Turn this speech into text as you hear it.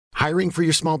Hiring for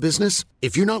your small business?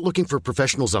 If you're not looking for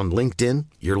professionals on LinkedIn,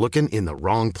 you're looking in the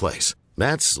wrong place.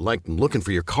 That's like looking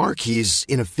for your car keys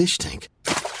in a fish tank.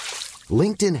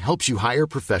 LinkedIn helps you hire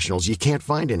professionals you can't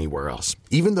find anywhere else,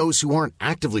 even those who aren't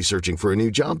actively searching for a new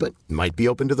job but might be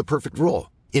open to the perfect role.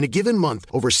 In a given month,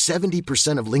 over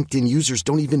 70% of LinkedIn users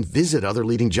don't even visit other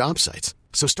leading job sites.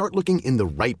 So start looking in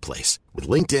the right place.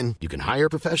 With LinkedIn, you can hire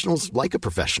professionals like a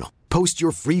professional. Post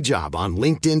your free job on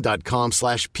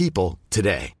linkedin.com/people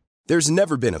today. There's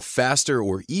never been a faster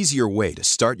or easier way to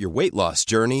start your weight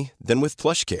loss journey than with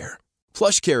PlushCare.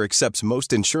 PlushCare accepts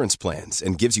most insurance plans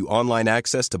and gives you online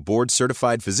access to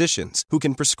board-certified physicians who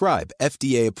can prescribe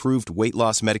FDA-approved weight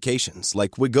loss medications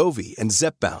like Wegovy and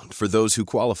Zepbound for those who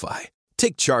qualify.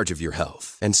 Take charge of your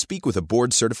health and speak with a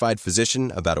board-certified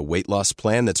physician about a weight loss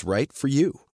plan that's right for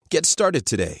you. Get started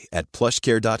today at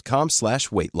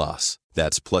plushcare.com/weightloss.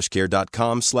 That's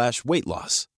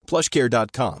plushcare.com/weightloss.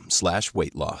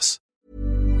 plushcare.com/weightloss.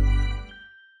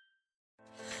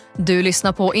 Du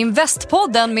lyssnar på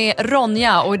Investpodden med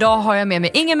Ronja och idag har jag med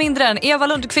mig ingen mindre än Eva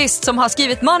Lundqvist som har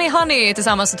skrivit Money Honey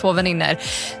tillsammans med 2 väninnor.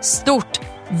 Stort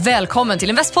välkommen till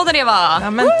Investpodden, Eva!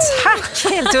 Ja, men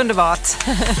tack, helt underbart!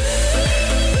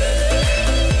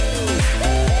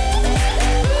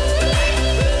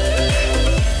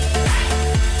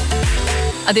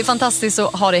 Ja, det är fantastiskt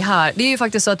att ha dig här. Det är ju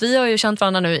faktiskt så att vi har ju känt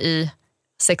varandra nu i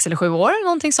 6 eller 7 år,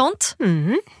 någonting sånt.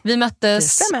 Vi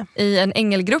möttes i en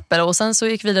ängelgrupp och sen så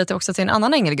gick vi vidare också till en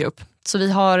annan ängelgrupp. Så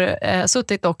vi har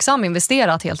suttit och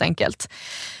saminvesterat helt enkelt.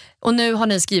 Och nu har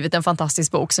ni skrivit en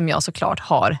fantastisk bok som jag såklart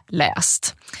har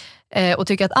läst. Och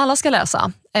tycker att alla ska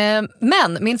läsa.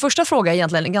 Men min första fråga är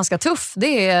egentligen ganska tuff.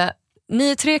 Det är,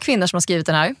 ni är 3 kvinnor som har skrivit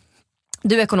den här.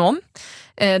 Du är ekonom.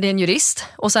 Det är en jurist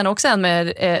och sen också en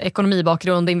med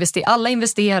ekonomibakgrund. Alla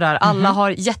investerar, alla har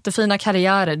jättefina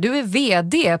karriärer. Du är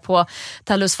vd på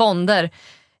Tellus Fonder.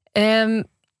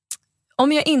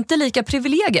 Om jag inte är lika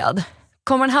privilegierad,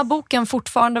 kommer den här boken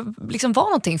fortfarande liksom vara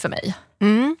någonting för mig?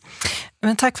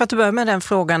 Men tack för att du började med den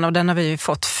frågan, och den har vi ju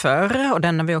fått förr och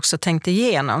den har vi också tänkt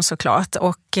igenom såklart.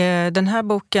 Och den här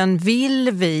boken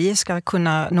vill vi ska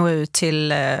kunna nå ut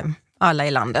till alla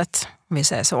i landet, om vi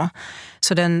säger så.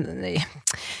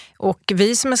 Och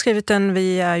vi som har skrivit den,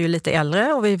 vi är ju lite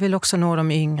äldre och vi vill också nå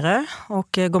de yngre.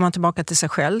 Och går man tillbaka till sig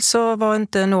själv så var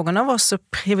inte någon av oss så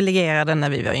privilegierade när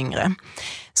vi var yngre.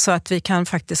 Så att vi kan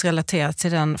faktiskt relatera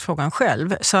till den frågan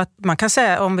själv. Så att man kan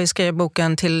säga, om vi skrev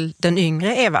boken till den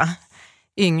yngre Eva,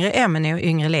 yngre Emily och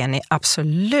yngre Leni,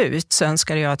 absolut så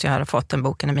önskade jag att jag hade fått den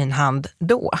boken i min hand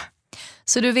då.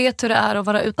 Så du vet hur det är att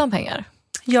vara utan pengar?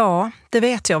 Ja, det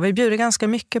vet jag. Vi bjuder ganska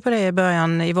mycket på det i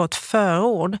början i vårt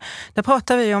förord. Där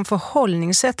pratar vi om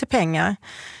förhållningssätt till pengar.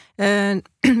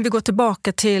 Vi går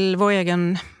tillbaka till vår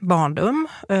egen barndom,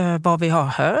 vad vi har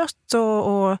hört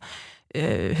och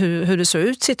hur det såg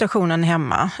ut situationen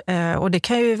hemma. Och det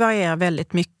kan ju variera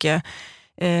väldigt mycket.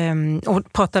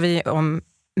 Och pratar vi om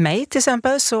mig till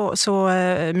exempel, så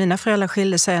mina föräldrar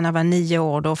skilde sig när jag var 9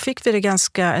 år. Då fick vi det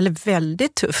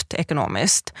väldigt tufft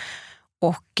ekonomiskt.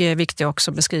 Och vilket jag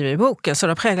också beskriver i boken. Så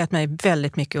det har präglat mig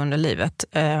väldigt mycket under livet.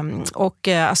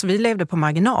 Alltså vi levde på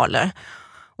marginaler.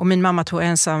 Och min mamma tog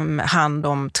ensam hand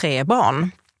om 3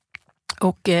 barn.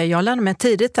 Och jag lärde mig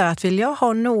tidigt där att vill jag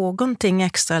ha någonting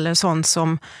extra eller sånt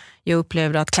som jag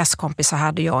upplevde att klasskompisar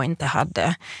hade jag inte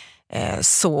hade,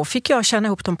 så fick jag tjäna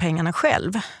ihop de pengarna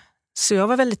själv. Så jag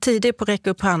var väldigt tidig på att räcka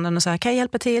upp handen och säga, kan jag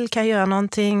hjälpa till? Kan jag göra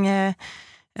någonting?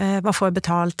 Vad får jag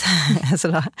betalt?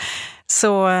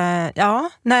 Så ja,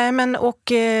 nej men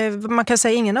man kan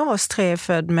säga ingen av oss 3 är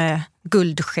född med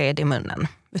guldsked i munnen.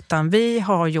 Utan vi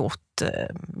har gjort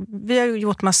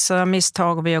massa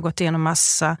misstag och vi har gått igenom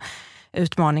massa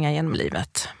utmaningar genom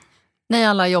livet. Ni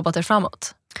alla har jobbat er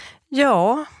framåt?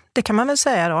 Ja, det kan man väl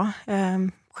säga då.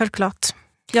 Självklart,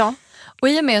 ja. Och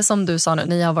i och med, som du sa nu,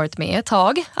 ni har varit med ett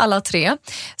tag, alla 3.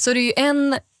 Så det är ju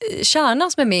en kärna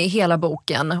som är med i hela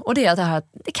boken. Och det är att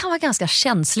det kan vara ganska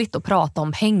känsligt att prata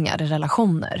om pengar i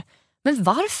relationer. Men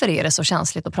varför är det så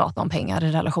känsligt att prata om pengar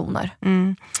i relationer?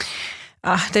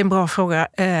 Ja, det är en bra fråga.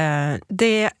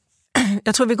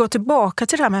 Jag tror vi går tillbaka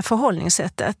till det här med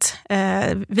förhållningssättet.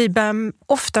 Vi bär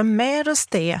ofta med oss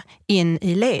det in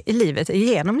i livet,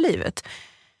 genom livet.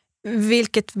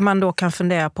 Vilket man då kan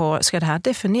fundera på, ska det här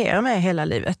definiera mig hela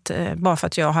livet? Bara för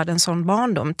att jag hade en sån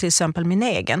barndom, till exempel min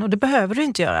egen. Och det behöver du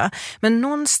inte göra. Men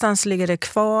någonstans ligger det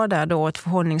kvar där då ett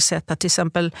förhållningssätt. Att till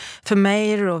exempel för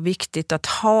mig är det då viktigt att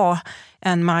ha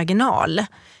en marginal.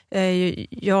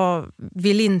 Jag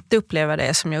vill inte uppleva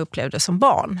det som jag upplevde som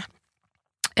barn.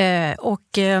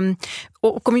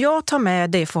 Och om jag tar med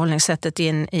det förhållningssättet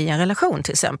in i en relation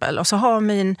till exempel, och så har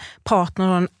min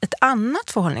partner ett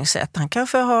annat förhållningssätt. Han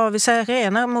kanske har, vi säger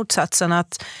rena motsatsen,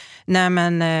 att nej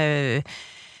men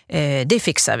det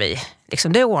fixar vi,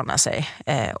 liksom, det ordnar sig.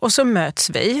 Och så möts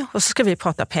vi och så ska vi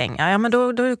prata pengar. Ja, men då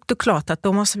är det klart att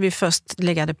då måste vi först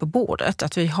lägga det på bordet,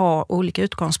 att vi har olika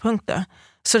utgångspunkter.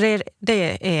 Så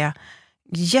det är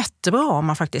jättebra om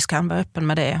man faktiskt kan vara öppen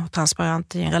med det och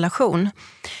transparent i en relation.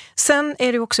 Sen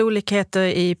är det också olikheter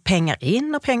i pengar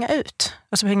in och pengar ut.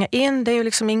 Alltså pengar in, det är ju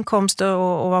liksom inkomster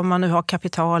och vad man nu har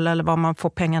kapital eller vad man får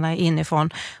pengarna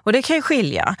inifrån. Och det kan ju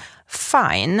skilja.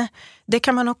 Fine. Det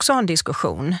kan man också ha en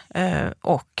diskussion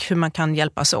och hur man kan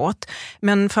hjälpas åt.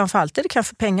 Men framförallt är det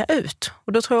kanske pengar ut.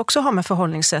 Och då tror jag också ha med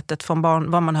förhållningssättet från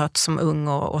barn, vad man hört som ung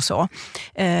och så.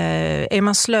 Är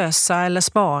man slösa eller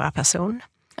spara person?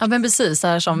 Ja, men precis, det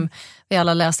här som vi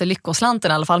alla läste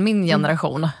Lyckoslanten, i alla fall min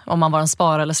generation, om man var en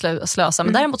spara eller slösa.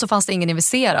 Men däremot så fanns det ingen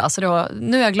investera, så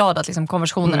nu är jag glad att liksom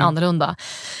konversationen är annorlunda.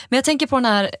 Men jag tänker på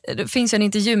det finns ju en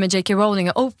intervju med J.K.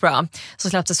 Rowling och Oprah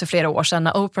som släpptes för flera år sedan,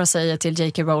 när Oprah säger till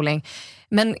J.K. Rowling: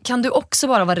 men kan du också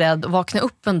bara vara rädd och vakna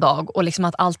upp en dag och liksom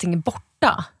att allting är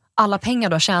borta? Alla pengar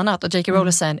du har tjänat. Och J.K.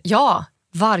 Rowling säger ja,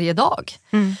 varje dag.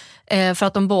 För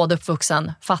att de båda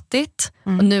uppvuxen fattigt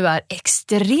och nu är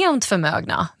extremt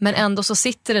förmögna. Men ändå så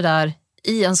sitter det där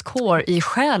i ens core, i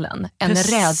själen, en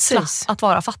rädsla att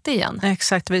vara fattig igen.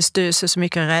 Exakt, vi styrs så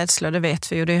mycket rädsla, det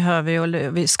vet vi och det hör vi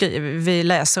och vi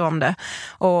läser om det.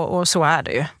 Och så är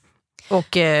det ju.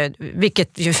 Och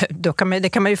vilket ju, det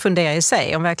kan man ju fundera i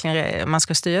sig om verkligen man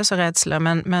ska styras av rädsla,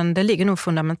 men det ligger nog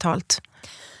fundamentalt.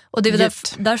 Och det är väl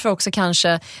därför också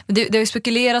kanske, det har ju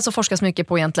spekulerats och forskats mycket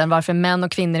på egentligen varför män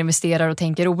och kvinnor investerar och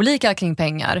tänker olika kring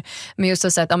pengar. Men just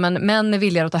att säga att män är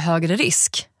villiga att ta högre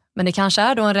risk. Men det kanske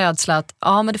är då en rädsla att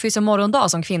men det finns en morgondag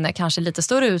som kvinnor kanske i lite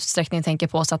större utsträckning tänker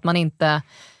på, så att man inte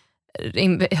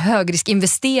högrisk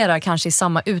investerar kanske i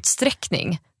samma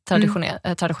utsträckning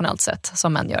traditionellt sett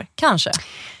som män gör. Kanske.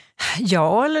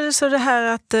 Ja, eller så det här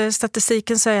att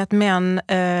statistiken säger att män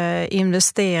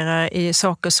investerar i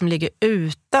saker som ligger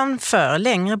utanför,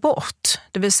 längre bort.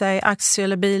 Det vill säga aktier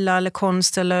eller bilar eller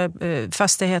konst eller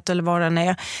fastighet eller vad det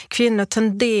är. Kvinnor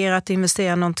tenderar att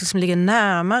investera i något som ligger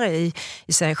närmare i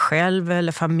sig själv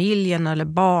eller familjen eller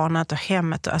barnet och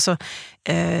hemmet. Alltså,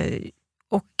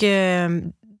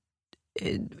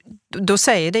 då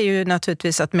säger det ju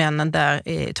naturligtvis att männen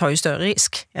där tar ju större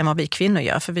risk än vad vi kvinnor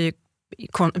gör, för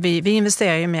vi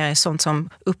investerar ju mer i sånt som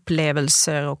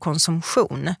upplevelser och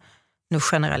konsumtion. Nu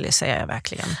generaliserar jag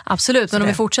verkligen. Absolut, men om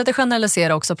vi fortsätter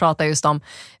generalisera också, prata just om,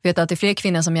 vet att det är fler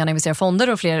kvinnor som gärna investerar i fonder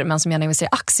och fler män som gärna investerar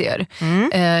i aktier.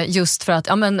 Just för att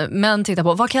män tittar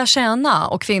på, vad kan jag tjäna?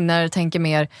 Och kvinnor tänker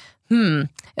mer,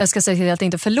 jag ska säga till att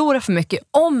inte förlora för mycket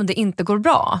om det inte går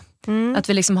bra. Att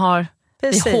vi liksom har,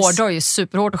 vi hårdrar ju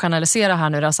superhårt att generalisera här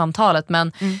nu i det här samtalet,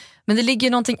 men det ligger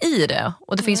ju någonting i det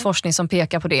och det finns forskning som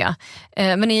pekar på det.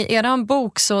 Men i er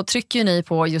bok så trycker ni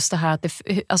på just det här att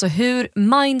alltså hur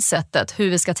mindsetet, hur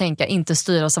vi ska tänka, inte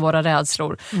styras av våra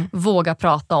rädslor. Våga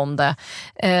prata om det.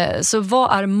 Så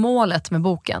vad är målet med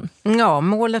boken? Ja,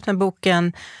 målet med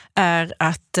boken är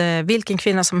att vilken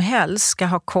kvinna som helst ska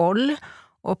ha koll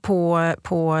och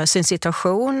på sin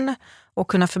situation och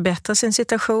kunna förbättra sin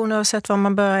situation oavsett var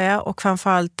man börjar. Och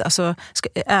framförallt alltså,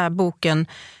 är boken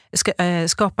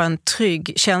skapa en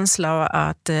trygg känsla av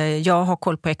att jag har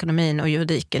koll på ekonomin och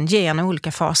juridiken genom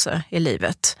olika faser i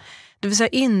livet. Det vill säga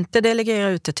inte delegera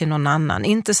ut det till någon annan.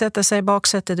 Inte sätta sig i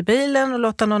baksätet i bilen och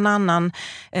låta någon annan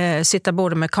sitta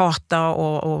både med karta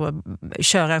och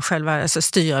köra själva, alltså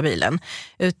styra bilen.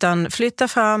 Utan flytta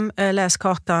fram, läs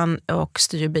kartan och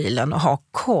styr bilen och ha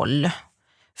koll.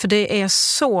 För det är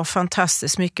så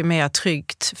fantastiskt mycket mer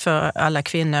tryggt för alla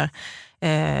kvinnor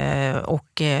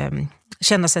och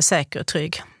känna sig säker och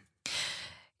trygg.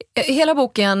 Hela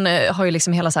boken har ju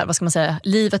liksom hela så här, vad ska man säga,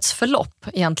 livets förlopp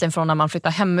egentligen, från när man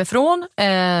flyttar hemifrån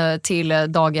till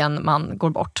dagen man går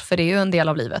bort, för det är ju en del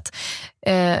av livet.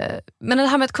 Men det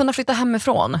här med att kunna flytta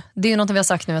hemifrån, det är ju något vi har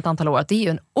sagt nu ett antal år, att det är ju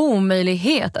en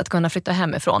omöjlighet att kunna flytta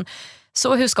hemifrån.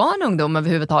 Så hur ska en ungdom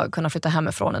överhuvudtaget kunna flytta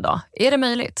hemifrån idag? Är det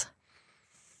möjligt?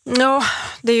 Ja,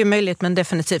 det är ju möjligt, men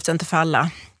definitivt inte för alla.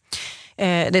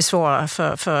 Det är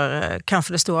svårare för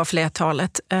kanske det stora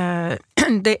flertalet.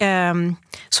 Det är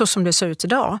så som det ser ut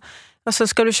idag. Alltså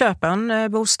ska du köpa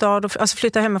en bostad, alltså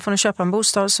flytta hemifrån och köpa en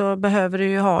bostad, så behöver du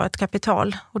ju ha ett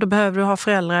kapital. Och då behöver du ha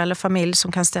föräldrar eller familj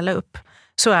som kan ställa upp.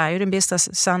 Så är ju den bästa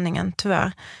sanningen,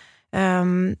 tyvärr.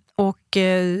 Och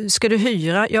ska du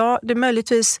hyra, ja, det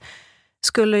möjligtvis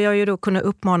skulle jag ju då kunna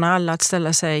uppmana alla att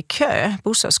ställa sig i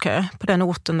bostadskö på den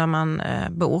orten där man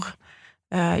bor.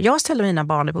 Jag ställde mina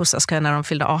barn i bostadskö när de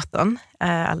fyllde 18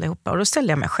 allihopa. Och då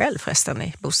ställde jag mig själv förresten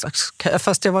i bostadskö,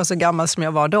 fast jag var så gammal som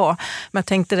jag var då. Men jag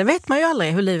tänkte, det vet man ju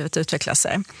aldrig hur livet utvecklar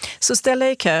sig. Så ställde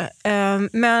jag i kö.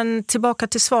 Men tillbaka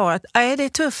till svaret. Nej, det är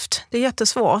tufft. Det är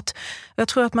jättesvårt. Jag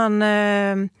tror att man...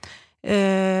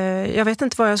 jag vet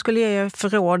inte vad jag skulle ge för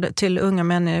råd till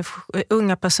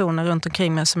unga personer runt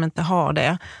omkring mig som inte har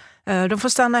det. De får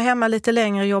stanna hemma lite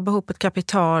längre, jobba ihop ett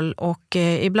kapital och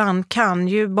ibland kan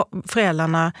ju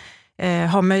föräldrarna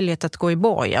ha möjlighet att gå i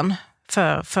borgen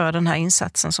för den här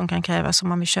insatsen som kan krävas om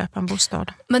man vill köpa en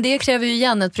bostad. Men det kräver ju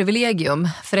igen ett privilegium.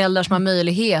 Föräldrar som har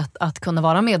möjlighet att kunna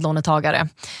vara medlånetagare.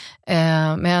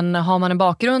 Men har man en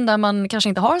bakgrund där man kanske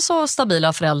inte har så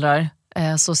stabila föräldrar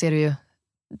så ser det ju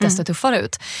desto tuffare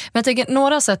ut. Men jag tänker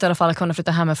några sätt i alla fall att kunna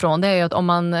flytta hemifrån, det är ju att om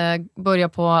man börjar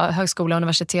på högskola,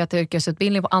 universitet,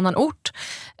 yrkesutbildning på annan ort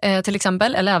till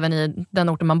exempel, eller även i den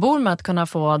orten man bor, med att kunna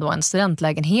få då en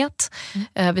studentlägenhet.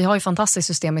 Vi har ju fantastiskt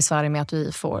system i Sverige med att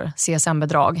vi får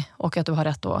CSN-bidrag och att du har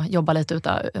rätt att jobba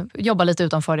lite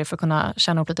utanför det för att kunna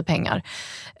tjäna upp lite pengar.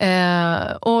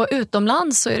 Och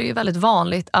utomlands så är det ju väldigt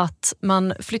vanligt att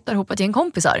man flyttar ihop ett gäng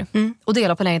kompisar och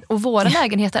delar på lägenhet. Och våra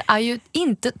lägenheter är ju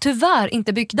tyvärr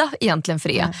inte byggda egentligen för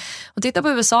det. Och titta på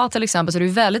USA till exempel, så är det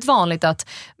väldigt vanligt att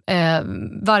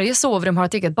varje sovrum har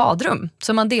ett eget badrum.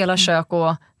 Så man delar kök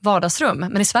och vardagsrum.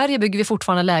 Men i Sverige bygger vi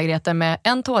fortfarande lägenheter med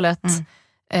en toalett.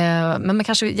 Men man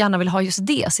kanske gärna vill ha just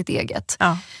det, sitt eget.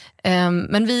 Ja.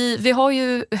 Men vi har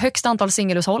ju högst antal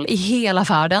singelhushåll i hela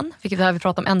världen, vilket vi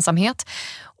pratar om ensamhet.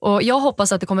 Och jag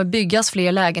hoppas att det kommer byggas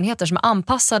fler lägenheter som är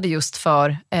anpassade just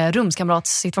för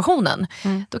rumskamratssituationen.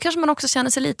 Då kanske man också känner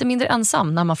sig lite mindre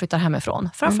ensam när man flyttar hemifrån.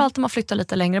 Framförallt om man flyttar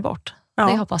lite längre bort. Ja.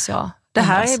 Det hoppas jag. Det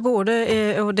här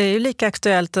är och det är ju lika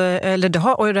aktuellt, eller det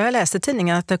har jag läst i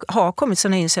tidningen att det har kommit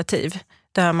sådana initiativ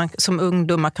där man som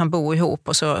ungdomar kan bo ihop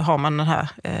och så har man den här,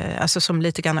 alltså som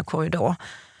lite grann korridor.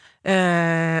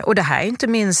 Och det här är inte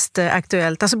minst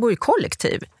aktuellt, alltså bo i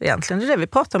kollektiv egentligen, det är det vi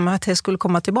pratar om, att det skulle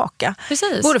komma tillbaka.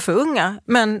 Precis. Både för unga,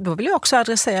 men då vill jag också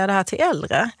adressera det här till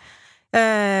äldre.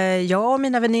 Jag och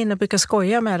mina vänner brukar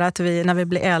skoja med att vi, när vi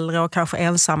blir äldre och kanske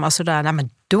ensamma sådär, nej men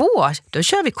då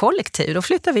kör vi kollektiv, då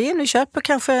flyttar vi in och köper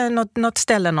kanske något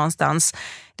ställe någonstans.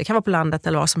 Det kan vara på landet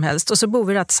eller vad som helst. Och så bor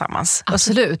vi där tillsammans.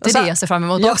 Absolut, det är det jag ser fram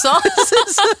emot också.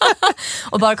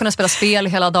 Och bara kunna spela spel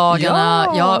hela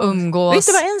dagarna. Jag umgås. Och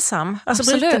inte vara ensam. Alltså,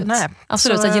 absolut.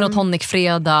 Absolut, så gin och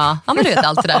tonic-fredag. Ja, men du vet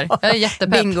allt det där. Jag är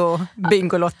jättepepp.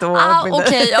 Bingo-lotto.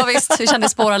 Okej, ja visst. Vi kände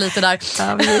spåra lite där.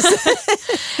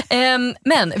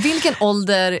 Men vilken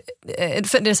ålder...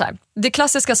 För det är så här, det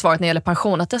klassiska svaret när det gäller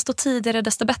pension, att desto tidigare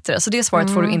desto bättre. Så det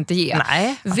svaret får du inte ge.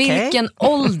 Nej, okay. Vilken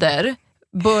ålder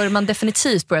bör man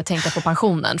definitivt börja tänka på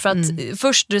pensionen? För att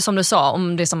först, som du sa,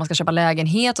 om det är som man ska köpa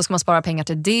lägenhet, då ska man spara pengar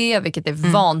till det, vilket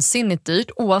är vansinnigt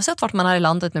dyrt, oavsett vart man är i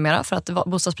landet numera, för att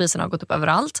bostadspriserna har gått upp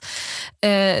överallt.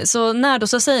 Så när då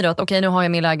så säger du att okej, nu har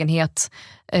jag min lägenhet,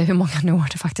 hur många år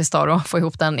det faktiskt tar att få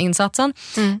ihop den insatsen.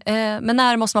 Men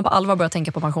när måste man på allvar börja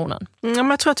tänka på pensionen?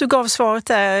 Jag tror att du gav svaret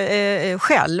där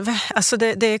själv. Alltså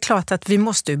det är klart att vi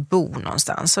måste ju bo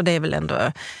någonstans, och det är väl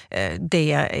ändå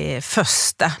det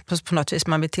första på något vis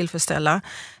man vill tillfredsställa.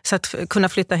 Så att kunna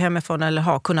flytta hemifrån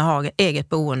eller kunna ha eget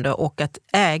boende och att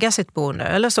äga sitt boende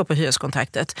eller stå på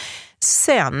hyreskontraktet.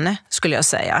 Sen skulle jag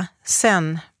säga,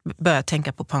 börja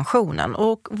tänka på pensionen.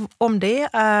 Och om det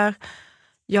är...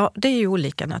 Ja, det är ju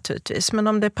olika naturligtvis. Men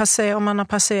om man har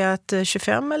passerat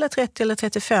 25 eller 30 eller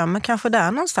 35, kanske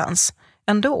där någonstans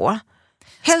ändå.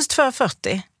 Helst för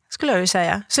 40 skulle jag ju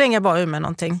säga. Slänger bara ur med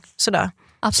någonting sådär.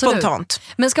 Absolut. Spontant.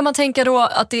 Men ska man tänka då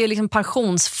att det är liksom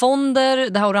pensionsfonder,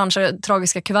 det här orangea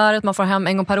tragiska kuvertet man får hem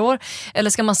en gång per år? Eller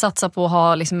ska man satsa på att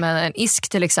ha liksom en ISK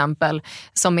till exempel,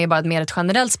 som är bara ett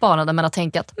generellt sparande, men att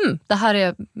tänka att det här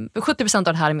är 70% av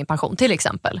det här är min pension till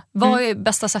exempel. Vad är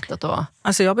bästa sättet då?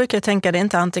 Alltså jag brukar tänka att det är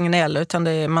inte antingen eller, utan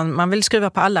det är, man vill skruva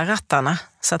på alla rattarna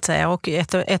så att säga. Och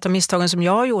ett av misstagen som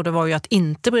jag gjorde var ju att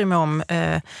inte bry mig om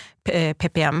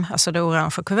PPM, alltså det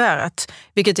orangea kuvertet,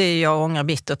 vilket är jag ångrar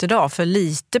bittert idag, för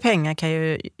lite pengar kan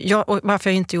och varför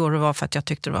jag inte gjorde det var för att jag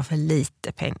tyckte det var för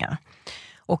lite pengar.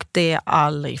 Och det är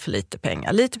aldrig för lite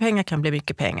pengar. Lite pengar kan bli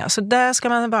mycket pengar. Så där ska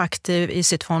man vara aktiv i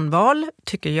sitt fondval,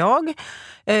 tycker jag.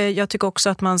 Jag tycker också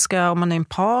att man ska, om man är en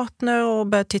partner och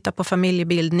börjar titta på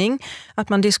familjebildning, att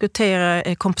man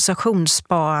diskuterar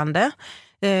kompensationssparande.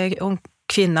 Om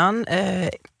kvinnan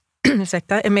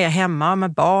är mer hemma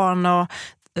med barn, och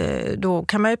då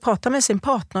kan man ju prata med sin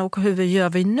partner och hur gör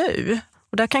vi nu?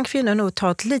 Och där kan kvinnor nog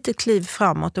ta ett litet kliv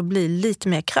framåt och bli lite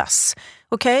mer krass.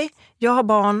 Okej, jag har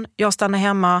barn, jag stannar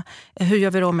hemma. Hur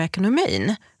gör vi då med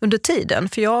ekonomin under tiden?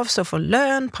 För jag avstår från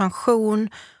lön, pension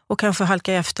och kanske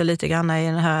halkar efter lite grann i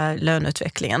den här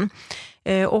löneutvecklingen.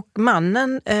 Och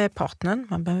mannen, partnern,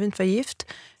 man behöver inte vara gift,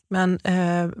 men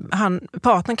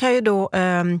partnern kan ju då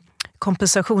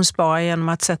kompensationsspara genom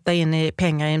att sätta in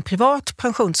pengar i en privat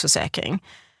pensionsförsäkring.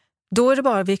 Då är det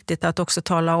bara viktigt att också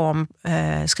tala om,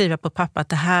 skriva på papper att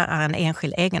det här är en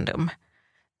enskild egendom.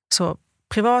 Så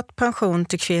privat pension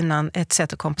till kvinnan är ett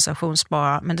sätt att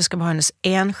kompensationsspara, men det ska vara hennes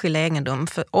enskilda egendom.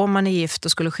 För om man är gift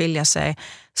och skulle skilja sig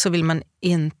så vill man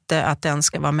inte att den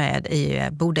ska vara med i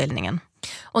bodelningen.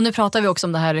 Och nu pratar vi också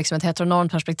om det här liksom ett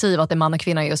heteronormt perspektiv, att det är man och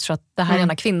kvinna, just för att det här är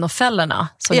ena kvinnofällorna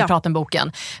som vi pratar om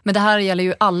boken. Men det här gäller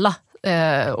ju alla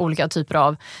olika typer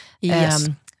av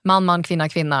man, kvinna,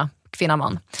 kvinna,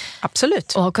 man.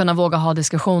 Absolut. Och kunna våga ha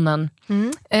diskussionen.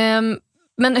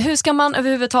 Men hur ska man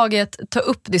överhuvudtaget ta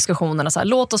upp diskussionerna? Så här,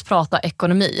 låt oss prata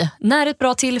ekonomi. När är ett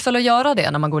bra tillfälle att göra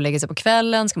det? När man går och lägger sig på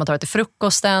kvällen? Ska man ta det till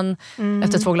frukosten?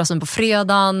 Efter 2 glas vin på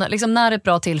fredagen? Liksom, när är ett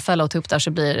bra tillfälle att ta upp det här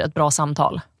så blir det ett bra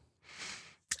samtal?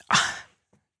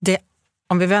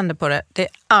 Om vi vänder på det, det är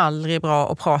aldrig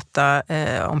bra att prata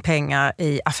om pengar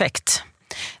i affekt.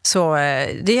 Så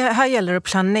det här gäller att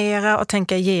planera och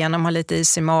tänka igenom, ha lite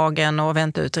is i magen och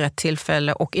vänta ut rätt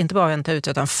tillfälle, och inte bara vänta ut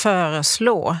utan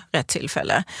föreslå rätt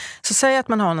tillfälle. Så säg att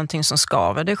man har någonting som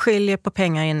skaver, det skiljer på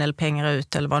pengar in eller pengar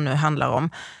ut eller vad det nu handlar om.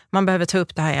 Man behöver ta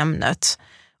upp det här ämnet.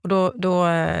 Och då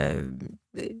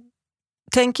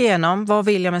tänk igenom, vad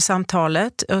vill jag med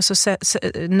samtalet? Och så,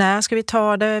 när ska vi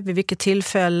ta det? Vid vilket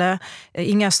tillfälle?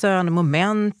 Inga störande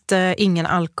moment, ingen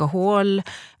alkohol.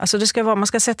 Alltså det ska vara, man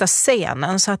ska sätta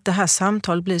scenen så att det här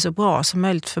samtalet blir så bra som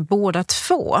möjligt för båda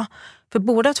två. För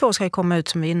båda två ska komma ut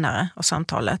som vinnare av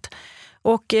samtalet.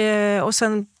 Och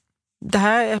sen, det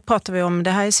här pratar vi om,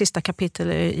 det här är sista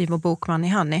kapitel i vår bok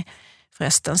Money Honey.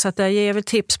 Förresten. Så att det ger väl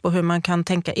tips på hur man kan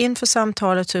tänka inför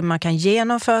samtalet, hur man kan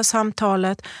genomföra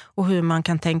samtalet och hur man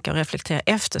kan tänka och reflektera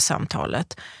efter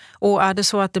samtalet. Och är det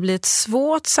så att det blir ett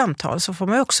svårt samtal så får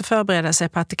man också förbereda sig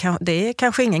på att det är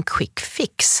kanske ingen quick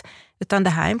fix, utan det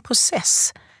här är en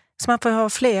process. Så man får ha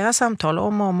flera samtal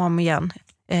om igen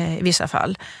i vissa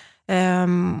fall.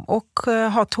 Och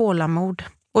ha tålamod.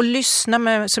 Och lyssna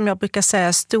med, som jag brukar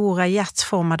säga, stora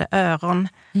hjärtformade öron.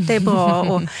 Det är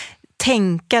bra att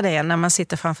tänka det när man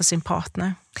sitter framför sin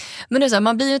partner. Men det är så här,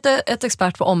 man blir ju inte ett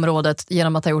expert på området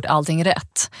genom att ha gjort allting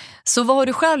rätt. Så vad har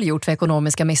du själv gjort för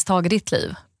ekonomiska misstag i ditt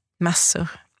liv? Massor.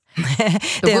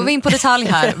 Då går vi in på detalj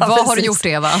här. Ja, vad precis. har du gjort,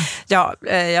 Eva? Ja,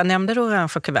 jag nämnde då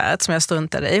orange kuvertet som jag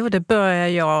struntade i, och det började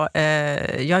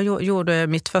jag gjorde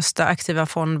mitt första aktiva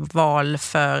fondval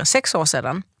för 6 år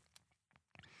sedan.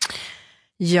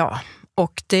 Ja,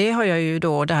 och det har jag ju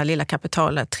då, det här lilla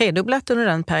kapitalet, 3-dubblat under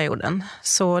den perioden.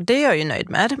 Så det är jag ju nöjd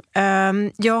med.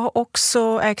 Jag har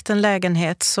också ägt en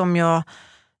lägenhet som jag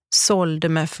sålde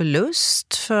med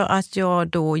förlust för att jag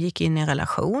då gick in i en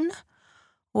relation.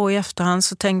 Och i efterhand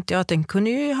så tänkte jag att den kunde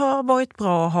ju ha varit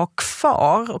bra att ha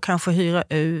kvar och kanske hyra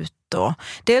ut. Och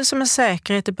dels som en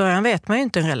säkerhet, i början vet man ju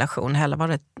inte en relation heller vad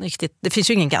det riktigt, det finns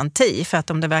ju ingen garanti för att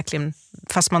om det verkligen,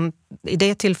 fast man i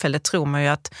det tillfället tror man ju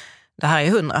att det här är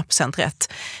 100%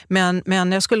 rätt.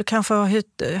 Men jag skulle kanske ha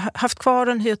haft kvar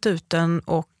den, hyrt ut den,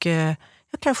 och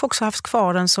jag kanske också haft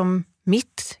kvar den som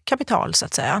mitt kapital så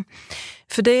att säga.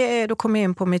 För då kommer jag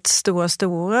in på mitt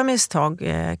stora misstag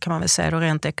kan man väl säga då,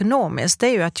 rent ekonomiskt. Det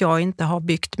är ju att jag inte har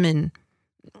byggt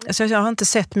alltså jag har inte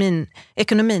sett min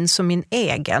ekonomin som min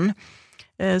egen.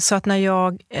 Så att när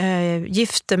jag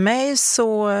gifte mig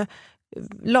så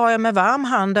la jag med varm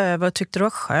hand över och tyckte det var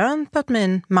skönt att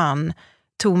min man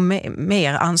tog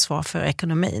mer ansvar för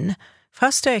ekonomin.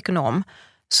 Fast jag är ekonom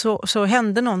så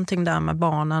hände någonting där med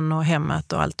barnen och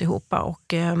hemmet och alltihopa.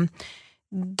 Och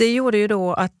det gjorde ju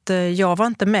då att jag var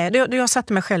inte med. Jag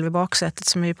satte mig själv i baksätet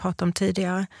som vi pratade om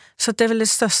tidigare. Så det är väl det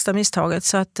största misstaget.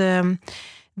 Så att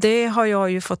det har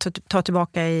jag ju fått ta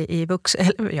tillbaka i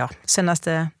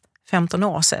senaste 15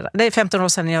 år sedan. Det är 15 år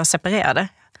sedan jag separerade.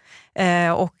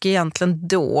 Och egentligen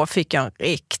då fick jag en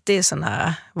riktig sån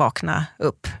här vakna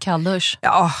upp. Kalldusch.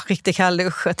 Ja, riktig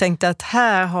kalldusch. Jag tänkte att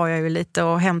här har jag ju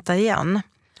lite att hämta igen.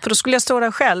 För då skulle jag stå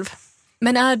där själv.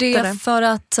 Men är det för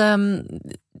att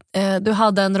du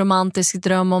hade en romantisk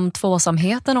dröm om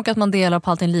tvåsamheten och att man delar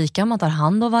på allting lika, man tar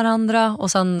hand om varandra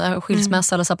och sen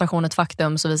skilsmässa eller separation ett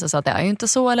faktum, så visar det sig att det är ju inte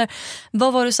så? Eller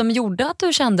vad var det som gjorde att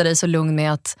du kände dig så lugn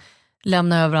med att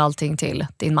lämna över allting till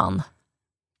din man?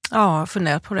 Ja, jag har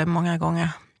funderat på det många gånger.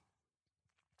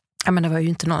 Ja, men det var ju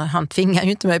inte någon, han tvingar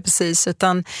ju inte mig precis,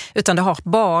 utan det har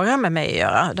bara med mig att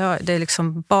göra. Det är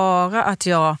liksom bara att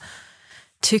jag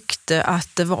tyckte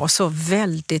att det var så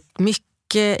väldigt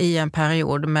mycket i en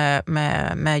period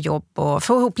med jobb och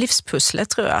få ihop livspusslet,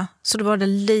 tror jag. Så då var det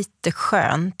lite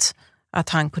skönt att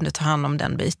han kunde ta hand om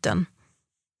den biten.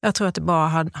 Jag tror att det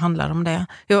bara handlade om det.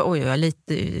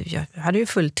 Jag hade ju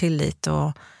full tillit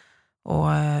och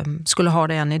skulle ha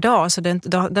det än idag. Så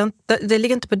det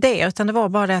ligger inte på det, utan det var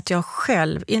bara det att jag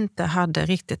själv inte hade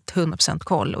riktigt 100%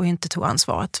 koll och inte tog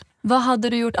ansvaret. Vad hade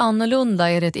du gjort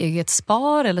annorlunda? Är det ett eget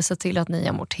spar eller se till att ni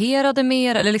amorterade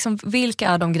mer? Eller liksom, vilka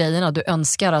är de grejerna du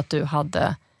önskar att du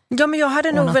hade? Ja, men jag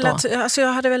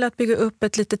hade velat bygga upp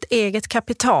ett litet eget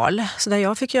kapital så där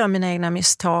jag fick göra mina egna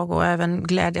misstag och även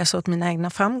glädjas åt mina egna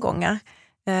framgångar.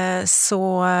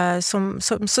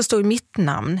 Så stod mitt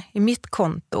namn i mitt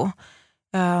konto.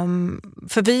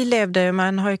 För vi levde,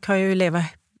 man kan ju leva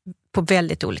på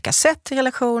väldigt olika sätt i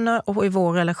relationer, och i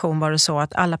vår relation var det så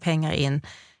att alla pengar in,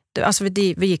 alltså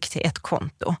vi gick till ett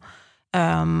konto.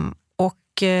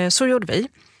 Och så gjorde vi.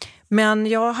 Men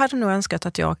jag hade nog önskat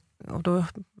att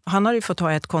han hade ju fått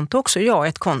ha ett konto också, jag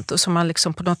ett konto som man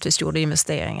liksom på något vis gjorde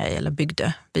investeringar i eller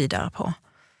byggde vidare på.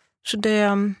 Så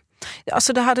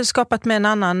det hade skapat mig en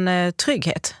annan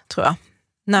trygghet, tror jag,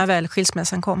 när väl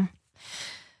skilsmässan kom.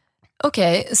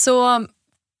 Okej, så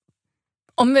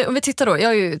om vi tittar då,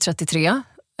 jag är ju 33.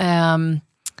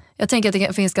 Jag tänker att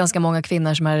det finns ganska många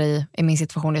kvinnor som är i min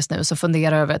situation just nu som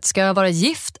funderar över att ska jag vara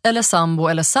gift eller sambo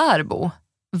eller särbo?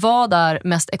 Vad är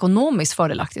mest ekonomiskt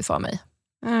fördelaktigt för mig?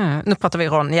 Nu pratar vi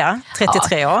Ronja,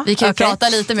 33 år. Vi kan ju prata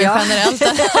lite mer generellt.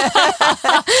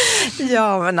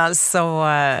 Ja, men alltså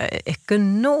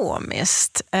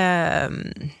ekonomiskt.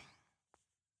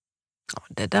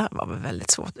 Det där var väl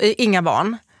väldigt svårt. Inga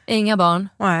barn. Inga barn.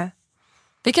 Nej.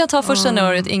 Vi kan ta först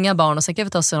scenariot inga barn och sen kan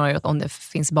vi ta scenariot om det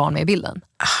finns barn med i bilden.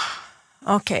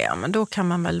 Okej, ja, men då kan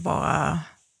man väl vara...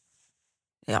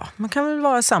 Ja, man kan väl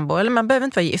vara sambo, eller man behöver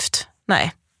inte vara gift.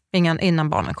 Nej, innan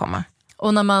barnen kommer.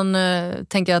 Och när man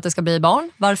tänker att det ska bli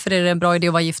barn, varför är det en bra idé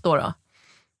att vara gift då?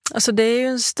 Alltså det är ju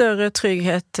en större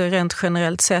trygghet rent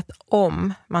generellt sett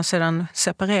om man sedan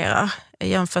separerar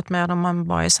jämfört med om man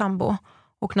bara är sambo.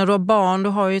 Och när du har barn, du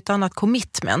har ju ett annat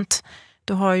commitment.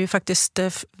 Du har ju faktiskt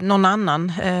någon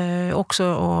annan också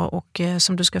och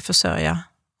som du ska försörja,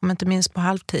 om inte minst på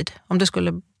halvtid, om det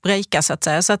skulle breaka så att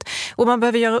säga. Och man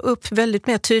behöver göra upp väldigt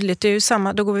mer tydligt. Det är ju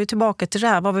samma, då går vi tillbaka till det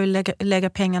här, vad vill vi lägga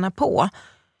pengarna på?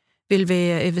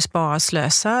 Är vi spara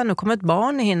slösa? Nu kommer ett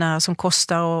barn in här som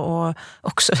kostar och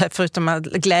också förutom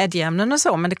glädjeämnen och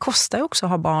så, men det kostar också att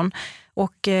ha barn.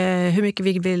 Och hur mycket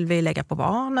vill vi lägga på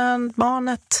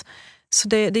barnet? Så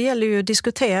det gäller ju att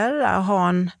diskutera det där och ha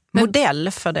en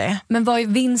modell för det. Men vad är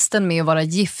vinsten med att vara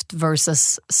gift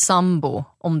versus sambo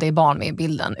om det är barn med i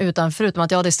bilden? Förutom att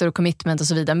det är större commitment och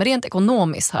så vidare, men rent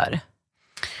ekonomiskt här.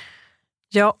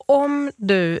 Ja, om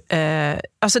du...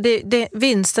 alltså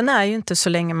vinsten är ju inte så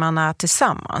länge man är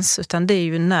tillsammans, utan det är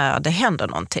ju när det händer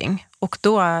någonting. Och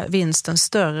då är vinsten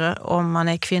större om man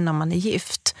är kvinna och man är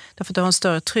gift. Därför att du har en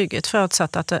större trygghet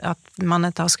förutsatt att man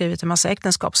inte har skrivit en massa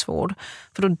äktenskapsvård.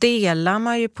 För då delar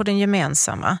man ju på den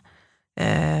gemensamma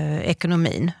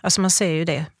ekonomin. Alltså man ser ju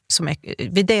det.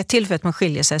 Vid det tillfället man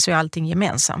skiljer sig så är allting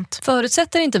gemensamt.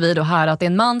 Förutsätter inte vi då här att det är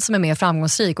en man som är mer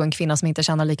framgångsrik och en kvinna som inte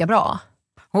tjänar lika bra?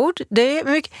 Det är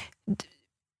mycket...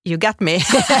 You got me.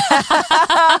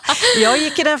 Jag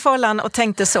gick i den fållan och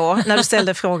tänkte så när du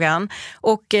ställde frågan.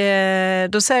 Och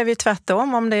då säger vi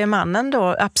tvärtom, om det är mannen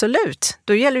då, absolut.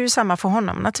 Då gäller ju samma för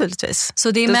honom naturligtvis.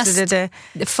 Så det är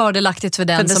mest fördelaktigt för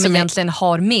den som egentligen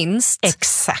har minst?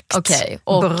 Exakt. Okej.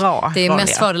 Och bra. Det är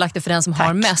mest fördelaktigt för den som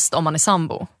har mest om man är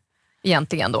sambo.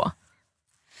 Egentligen då.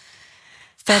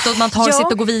 För att man tar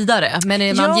sitt och går vidare. Men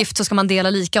är man gift så ska man dela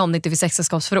lika om det inte finns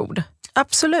äktenskapsförord.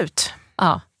 Absolut.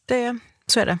 Ja.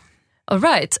 Så är det. All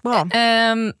right. Bra.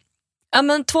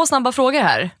 Men 2 snabba frågor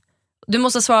här. Du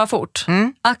måste svara fort.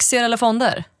 Aktier eller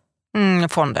fonder?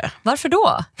 Fonder. Varför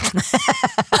då?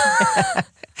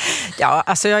 Ja,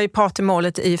 alltså jag är part i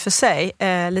målet i och för sig,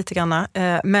 lite grann.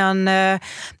 Men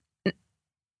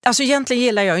alltså egentligen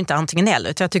gillar jag inte antingen eller,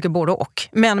 utan jag tycker både och.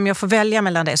 Men om jag får välja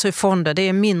mellan det så är fonder, det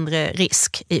är mindre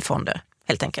risk i fonder.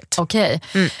 Helt enkelt. Okej.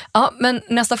 Ja, men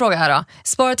nästa fråga här då.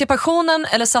 Spara till pensionen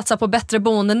eller satsa på bättre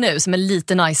boende nu som är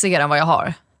lite najsigare än vad jag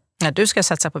har? Ja, du ska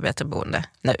satsa på bättre boende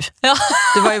nu. Ja.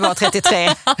 Du var ju bara 33.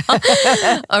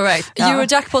 All right.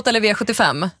 Eurojackpot eller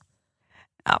V75?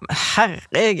 Ja, men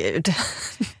herregud.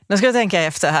 Nu ska jag tänka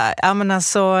efter här. Ja, men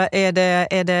alltså, är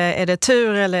det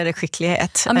tur eller är det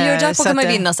skicklighet? Ja, men Eurojackpot kan man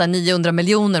ju vinna så här 900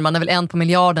 miljoner. Man är väl 1 på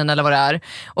miljarden eller vad det är.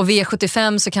 Och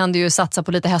V75 så kan du ju satsa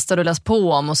på lite hästar och läs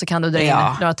på om. Och så kan du dra in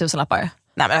några tusenlappar.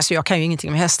 Nej, men alltså jag kan ju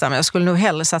ingenting med hästar, men jag skulle nog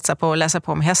hellre satsa på att läsa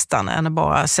på om hästarna än att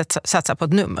bara satsa på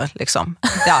ett nummer. Liksom.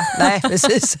 Ja, nej,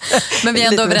 precis. Men vi är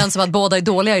ändå överens om att båda är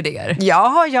dåliga idéer.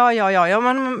 Ja.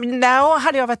 Men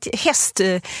hade jag varit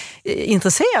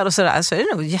hästintresserad och sådär, så är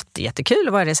det nog jättekul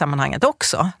att vara i det sammanhanget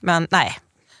också. Men nej,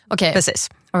 precis.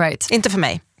 All right. Inte för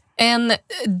mig. En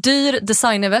dyr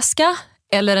designerväska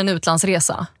eller en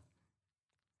utlandsresa?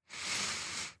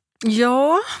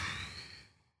 Ja...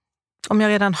 Om jag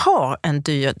redan har en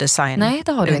dyr design... Nej,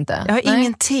 det har du inte. Jag har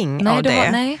ingenting av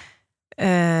det.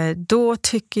 Nej. Då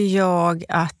tycker jag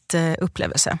att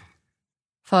upplevelse.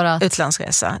 För att?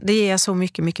 Utlandsresa. Det ger så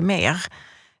mycket mer.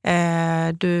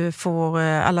 Du får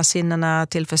alla sinnena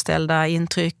tillfredsställda,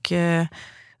 intryck.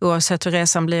 Oavsett hur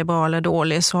resan blir bra eller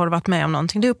dålig så har du varit med om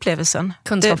någonting. Det är upplevelsen.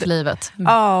 Kunskap för livet.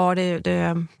 Ja,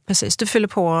 precis. Du fyller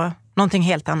på någonting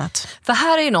helt annat. För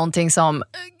här är ju någonting som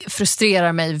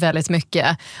frustrerar mig väldigt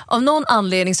mycket. Av någon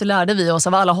anledning så lärde vi oss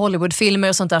av alla Hollywoodfilmer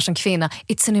och sånt där som kvinna,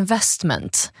 it's an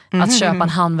investment. Att köpa en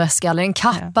handväska eller en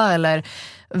kappa eller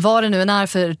vad det nu än är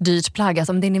för dyrt plagg, att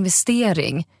om det är en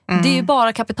investering. Det är ju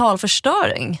bara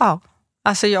kapitalförstöring. Ja,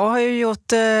 alltså jag har ju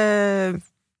gjort...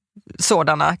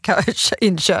 sådana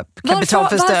inköp,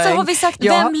 kapitalförstöring. Varför har vi sagt,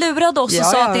 vem lurade oss och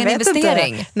sa att det är en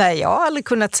investering? Inte. Nej, jag har aldrig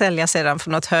kunnat sälja sedan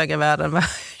för något högre värde än vad jag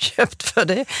köpt för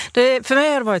det. För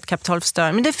mig har det varit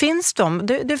kapitalförstöring. Men det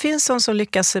finns de som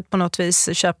lyckas på något vis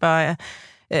köpa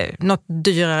något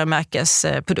dyrare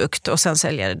märkesprodukt och sen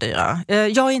sälja det dyrare.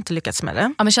 Jag har inte lyckats med det.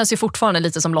 Ja, men det känns ju fortfarande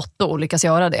lite som Lotto att lyckas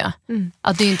göra det.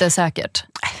 Att det inte är säkert.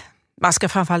 Man ska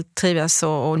framförallt trivas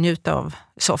och njuta av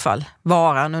i så fall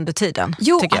varan under tiden.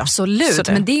 Jo, absolut.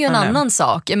 Men det är ju en annan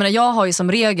sak. Jag har ju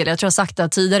som regel, jag tror jag sagt det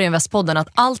tidigare i Investpodden, att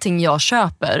allting jag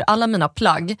köper, alla mina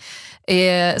plagg,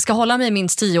 ska hålla mig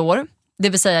minst 10 år. Det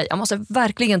vill säga, jag måste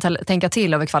verkligen tänka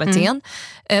till över kvaliteten.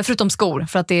 Förutom skor,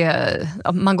 för att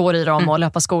man går i dem och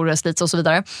löparskor slits och så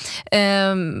vidare.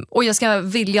 Och jag ska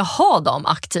vilja ha dem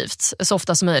aktivt så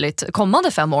ofta som möjligt,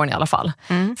 kommande 5 år i alla fall.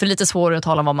 För det är lite svårare att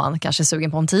tala om vad man kanske är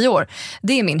sugen på om 10 år.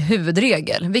 Det är min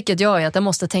huvudregel, vilket gör att jag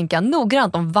måste tänka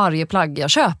noggrant om varje plagg jag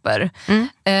köper.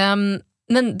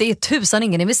 Men det är tusan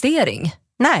ingen investering.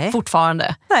 Nej.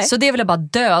 Fortfarande. Nej. Så det vill jag bara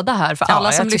döda här för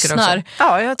alla som lyssnar.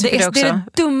 Det är det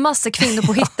dummaste kvinnor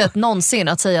på hittet någonsin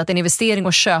att säga att det är en investering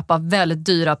att köpa väldigt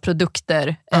dyra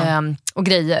produkter och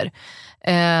grejer.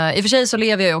 I och för sig så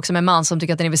lever jag ju också med en man som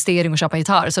tycker att det är en investering att köpa en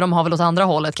gitarr, så de har väl åt andra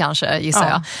hållet kanske,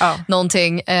 gissar jag.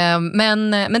 Någonting.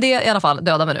 Men det är i alla fall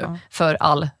döda mig nu för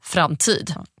all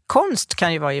framtid. Konst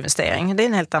kan ju vara investering, det är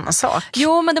en helt annan sak.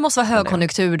 Jo, men det måste vara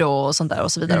högkonjunktur då och sånt där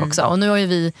och så vidare också. Och nu har ju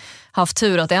vi haft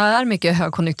tur att det är mycket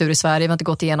högkonjunktur i Sverige. Vi har inte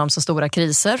gått igenom så stora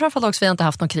kriser, framförallt också vi har inte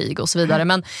haft någon krig och så vidare.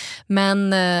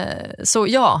 Men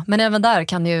även där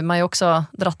kan ju man ju också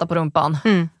dratta på rumpan.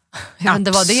 Jag vet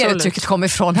inte vad det uttrycket kom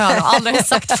ifrån. Jag har aldrig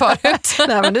sagt förut.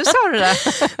 Nej, men du sa det.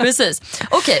 Precis.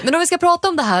 Okej, men om vi ska prata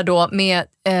om det här då med...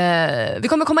 vi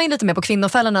kommer komma in lite mer på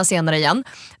kvinnofällorna senare igen.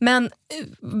 Men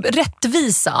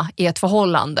rättvisa i ett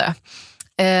förhållande.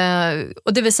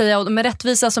 Och det vill säga, med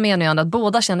rättvisa så menar jag att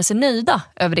båda känner sig nöjda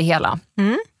över det hela.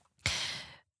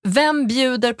 Vem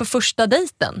bjuder på första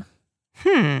dejten?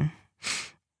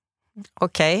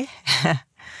 Okej.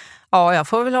 Ja, jag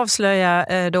får väl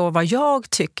avslöja då vad jag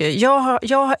tycker.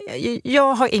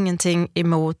 Jag har ingenting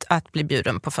emot att bli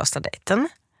bjuden på första dejten.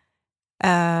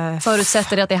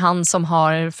 Förutsätter det att det är han som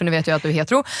har, för nu vet jag att du är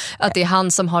hetero, att det är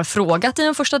han som har frågat i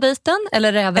den första dejten,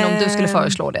 eller även om du skulle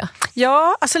föreslå det?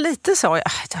 Ja, alltså lite så.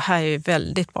 Det här är ju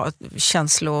väldigt bra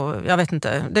känslor. Jag vet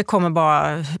inte, det kommer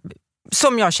bara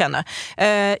som jag känner.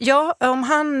 Om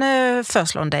han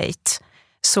föreslår en dejt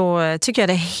så tycker jag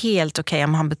det är helt okej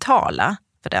om han betalar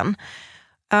för den.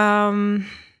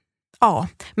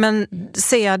 Men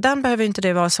sedan behöver inte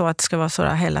det vara så att det ska vara så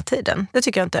där hela tiden. Det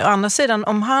tycker jag inte. Å andra sidan,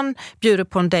 om han bjuder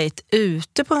på en dejt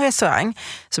ute på en restaurang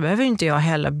så behöver inte jag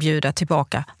heller bjuda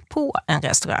tillbaka på en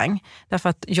restaurang. Därför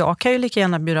att jag kan ju lika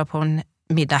gärna bjuda på en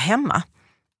middag hemma.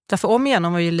 Därför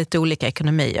om vi ju lite olika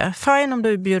ekonomier. Fine om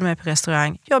du bjuder mig på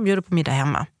restaurang, jag bjuder på middag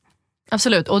hemma.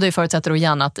 Absolut, och det förutsätter då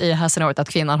gärna att i det här scenariot att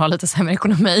kvinnan har lite sämre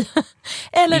ekonomi.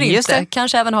 Eller inte,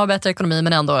 kanske även har bättre ekonomi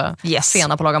men ändå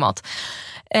sena på att laga mat.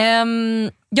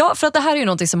 För att det här är ju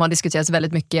någonting som har diskuterats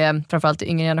väldigt mycket, framförallt i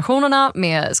yngre generationerna,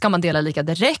 med ska man dela lika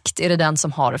direkt? Är det den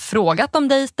som har frågat om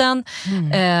dejten?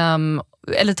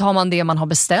 Eller tar man det man har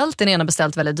beställt? Den ena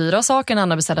beställt väldigt dyra saker, den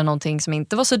andra beställde någonting som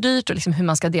inte var så dyrt, och liksom hur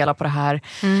man ska dela på det här.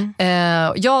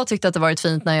 Jag tyckte att det varit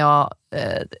fint när jag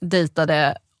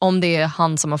dejtade om det är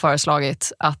han som har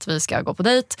föreslagit att vi ska gå på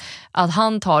dejt, att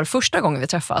han tar första gången vi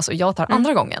träffas och jag tar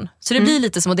andra gången. Så det blir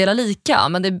lite som att dela lika,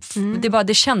 men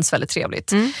det känns väldigt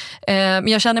trevligt. Men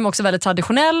jag känner mig också väldigt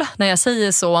traditionell när jag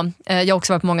säger så. Jag har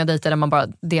också varit på många dejter där man bara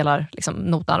delar liksom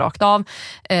notan rakt av.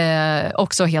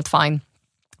 Också helt fine.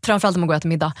 Framförallt om man går till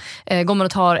middag. Går man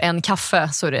och tar en kaffe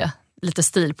så är det lite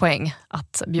stilpoäng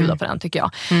att bjuda på den, tycker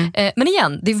jag. Men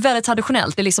igen, det är väldigt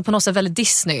traditionellt. Det är liksom på något sätt väldigt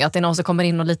Disney, att det är någon som kommer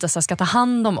in och lite så här ska ta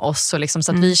hand om oss och liksom,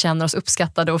 så att vi känner oss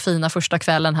uppskattade och fina första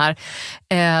kvällen här.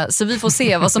 Så vi får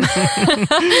se vad som...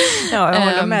 Ja, jag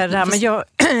håller med där. Men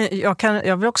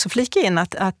jag vill också flika in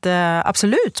att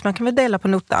absolut, man kan väl dela på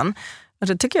notan. Och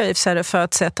det tycker jag i och för sig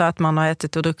förutsätter att man har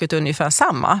ätit och druckit ungefär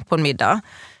samma på en middag.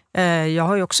 Jag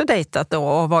har ju också dejtat då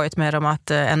och varit med om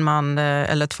att en man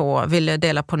eller två ville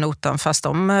dela på notan fast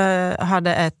de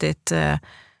hade ätit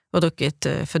och druckit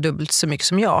för dubbelt så mycket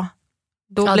som jag.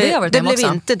 Det blev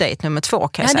inte dejt nummer 2,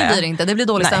 kan jag säga. Nej, det blir inte. Det blir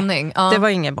dålig stämning. Ja. Det var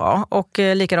inget bra. Och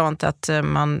likadant att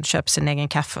man köper sin egen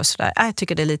kaffe och sådär. Jag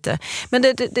tycker det är lite... Men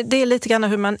det är lite grann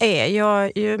hur man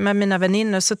är. Med mina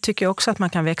väninnor så tycker jag också att man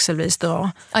kan växelvis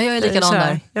dra. Ja, jag är likadan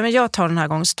där. Ja, men jag tar den här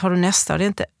gången så tar du nästa. Det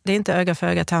är inte öga för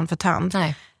öga, tand för tand.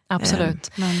 Nej,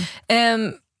 absolut.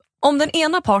 Om den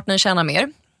ena partnern tjänar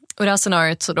mer, och det här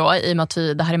scenariot så då, i och med att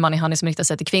det här är Money Honey som riktar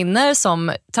sig till kvinnor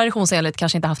som traditionsenligt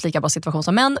kanske inte haft lika bra situation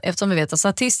som män, eftersom vi vet att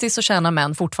statistiskt så tjänar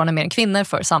män fortfarande mer än kvinnor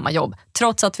för samma jobb,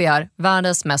 trots att vi är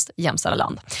världens mest jämställda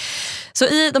land. Så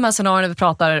i de här scenarierna vi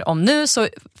pratar om nu så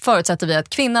förutsätter vi att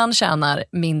kvinnan tjänar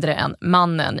mindre än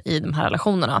mannen i de här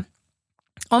relationerna.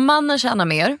 Om mannen tjänar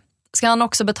mer, ska han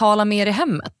också betala mer i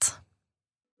hemmet?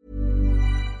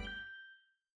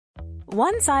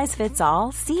 One size fits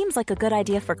all seems like a good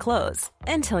idea for clothes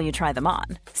until you try them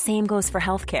on. Same goes for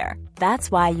healthcare. That's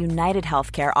why United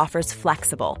Healthcare offers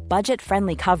flexible,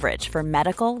 budget-friendly coverage for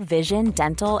medical, vision,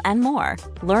 dental, and more.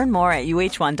 Learn more at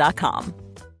uh1.com.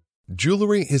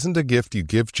 Jewelry isn't a gift you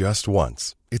give just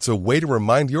once. It's a way to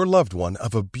remind your loved one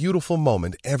of a beautiful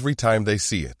moment every time they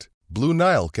see it. Blue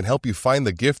Nile can help you find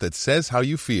the gift that says how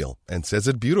you feel and says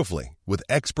it beautifully, with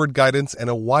expert guidance and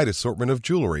a wide assortment of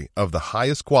jewelry of the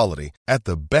highest quality at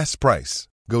the best price.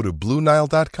 Go to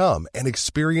BlueNile.com and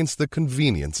experience the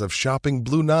convenience of shopping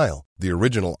Blue Nile, the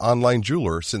original online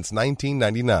jeweler since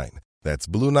 1999. That's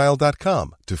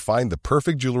BlueNile.com to find the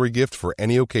perfect jewelry gift for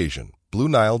any occasion.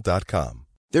 BlueNile.com.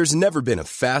 There's never been a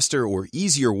faster or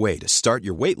easier way to start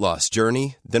your weight loss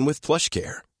journey than with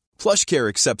PlushCare. PlushCare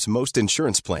accepts most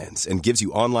insurance plans and gives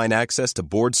you online access to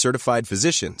board-certified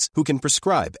physicians who can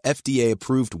prescribe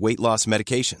FDA-approved weight loss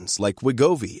medications like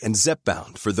Wegovy and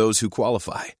Zepbound for those who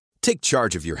qualify. Take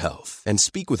charge of your health and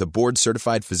speak with a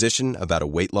board-certified physician about a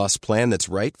weight loss plan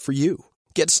that's right for you.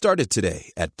 Get started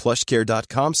today at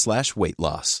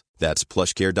plushcare.com/weightloss. That's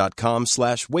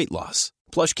plushcare.com/weightloss.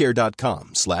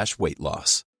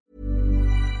 plushcare.com/weightloss.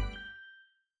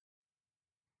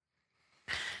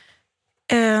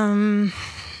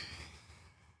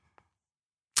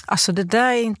 Alltså det där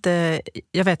är inte...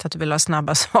 Jag vet att du vill ha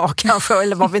snabba svar kanske,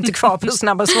 eller var vi inte kvar på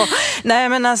snabba svar? Nej,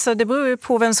 men alltså det beror ju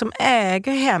på vem som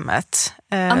äger hemmet.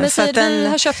 Ja, men vi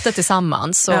har köpt det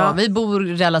tillsammans, så vi bor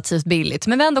relativt billigt.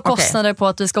 Men vi har ändå kostnader på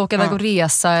att vi ska åka iväg och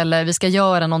resa, eller vi ska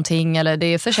göra någonting, eller det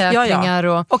är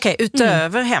försäkringar. Okej,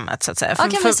 utöver hemmet så att säga. Ja,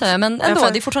 kan vi säga, men ändå,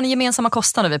 det är fortfarande gemensamma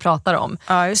kostnader vi pratar om.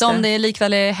 Ja, så om det är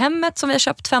likväl i hemmet som vi har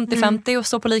köpt 50-50 och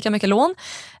står på lika mycket lån,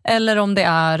 eller om det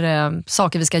är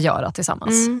saker vi ska göra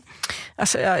tillsammans.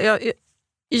 Alltså,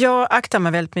 jag aktar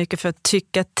mig väldigt mycket för att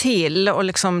tycka till, och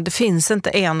liksom, det finns inte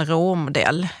en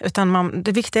råmodell, utan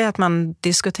det viktiga är att man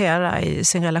diskuterar i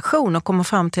sin relation och kommer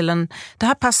fram till det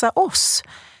här passar oss.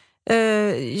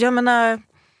 Jag menar,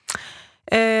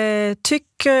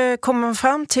 kommer man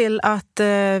fram till att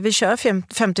vi kör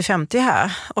 50-50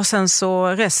 här, och sen så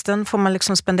resten får man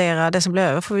liksom spendera, det som blir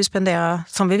över får vi spendera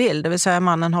som vi vill, det vill säga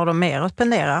mannen har då mer att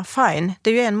spendera, fine, det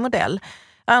är ju en modell.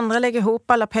 Andra lägger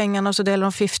ihop alla pengarna och så delar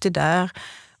de 50 där.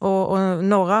 Och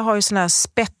några har ju sån här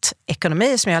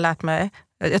spett-ekonomi som jag har lärt mig.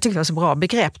 Jag tycker det var så bra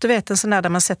begrepp. Du vet, en sån där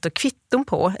man sätter kvitton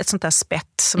på. Ett sånt där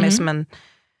spett som är som en...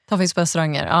 Det finns på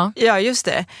restauranger, ja. Ja, just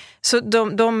det. Så de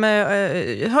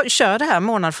kör det här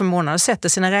månad för månad och sätter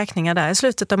sina räkningar där. I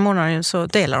slutet av månaden så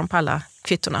delar de på alla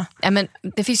kvittorna. Ja, men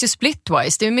det finns ju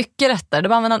Splitwise, det är mycket rättare. Du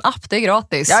bara använder en app, det är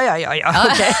gratis. Ja.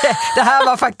 Okay. Det här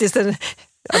var faktiskt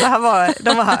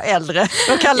De var äldre.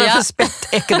 De kallade det för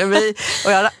spettekonomi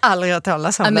och jag hade aldrig hört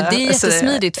talas om det. Men det är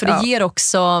jättesmidigt för det ger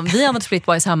också, vi använder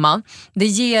Splitwise hemma, det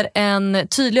ger en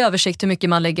tydlig översikt hur mycket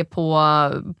man lägger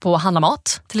på handla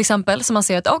mat till exempel. Så man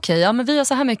ser att men vi har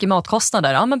så här mycket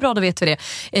matkostnader, ja men bra, då vet vi det. Är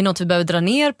det något vi behöver dra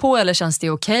ner på eller känns det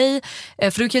okej?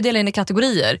 För du kan ju dela in i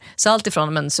kategorier. Så allt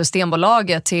ifrån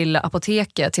Systembolaget till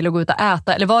apoteket till att gå ut och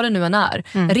äta eller vad det nu än är.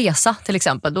 Resa till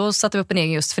exempel, då satte vi upp en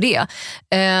egen just för det.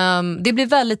 Det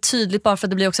blir väldigt tydligt bara för att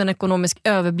det blir också en ekonomisk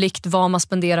överblick vad man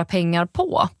spenderar pengar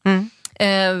på.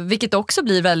 Vilket också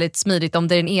blir väldigt smidigt om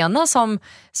det är den ena som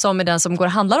är den som går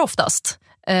och handlar oftast.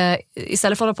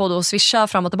 Istället för att hålla på och swisha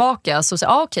fram och tillbaka så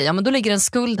säger men då ligger en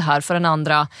skuld här för den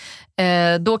andra.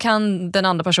 Då kan den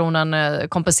andra personen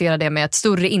kompensera det med ett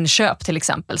större inköp till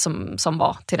exempel som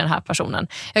var till den här personen.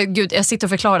 Gud, jag sitter och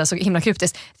förklarar det så himla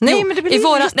kryptiskt. Nej, men det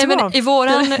blir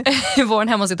i våran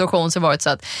hemmasituation så var det så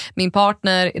att min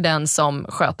partner är den som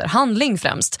sköter handling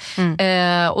främst.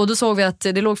 Och då såg vi att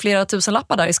det låg flera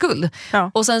tusenlappar där i skuld.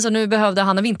 Ja. Och sen så nu behövde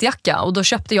han en vinterjacka och då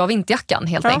köpte jag vinterjackan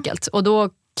helt enkelt. Och då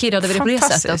kirrade vi det på det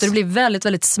sättet. Och det blir väldigt,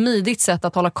 väldigt smidigt sätt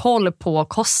att hålla koll på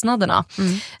kostnaderna.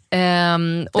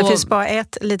 Det finns bara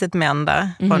ett litet men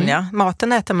där, Ronja.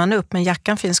 Maten äter man upp men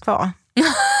jackan finns kvar.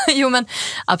 Jo men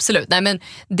absolut. Nej, men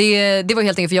det var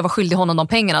helt enkelt för jag var skyldig honom de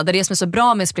pengarna. Det är det som är så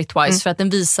bra med Splitwise för att den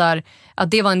visar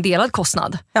att det var en delad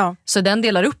kostnad. Ja. Så den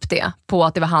delar upp det på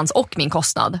att det var hans och min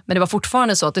kostnad. Men det var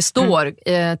fortfarande så att det står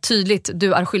tydligt,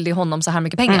 du är skyldig honom så här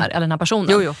mycket pengar eller den här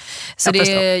personen. Jo. Så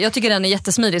jag tycker den är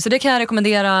jättesmidig. Så det kan jag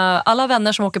rekommendera alla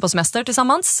vänner som åker på semester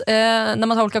tillsammans när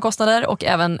man tar olika kostnader och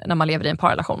även när man lever i en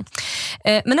parrelation.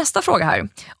 Men nästa fråga här.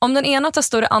 Om den ena tar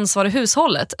större ansvar i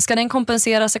hushållet, ska den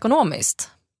kompenseras ekonomiskt?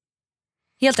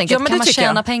 Helt enkelt, kan man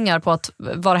tjäna pengar på att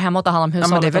vara hemma och ta hand om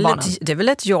hushållet och barnen? Det är väl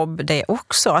ett jobb det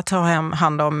också, att ta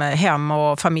hand om hem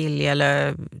och familj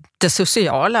eller det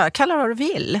sociala, kalla vad du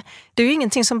vill. Det är ju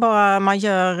ingenting som bara man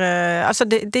gör, alltså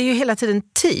det är ju hela tiden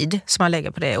tid som man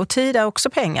lägger på det och tid är också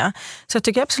pengar. Så jag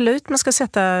tycker absolut man ska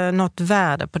sätta något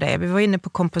värde på det. Vi var inne på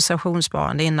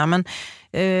kompensationssparande innan, men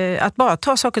att bara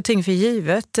ta saker och ting för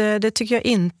givet, det tycker jag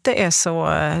inte är så,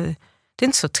 det är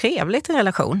inte så trevligt i en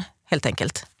relation helt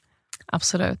enkelt.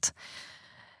 Absolut.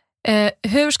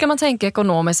 Hur ska man tänka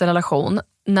ekonomiskt i relation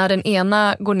när den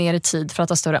ena går ner i tid för att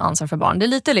ta större ansvar för barn? Det är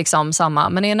lite liksom samma,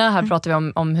 men ena här pratar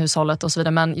vi om hushållet och så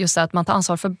vidare, men just det att man tar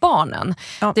ansvar för barnen.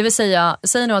 Ja. Det vill säga,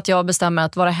 säg nu att jag bestämmer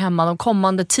att vara hemma de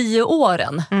kommande 10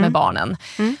 åren med barnen.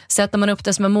 Sätter man upp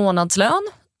det som en månadslön?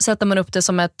 Sätter man upp det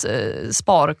som ett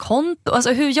sparkonto?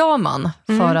 Alltså hur gör man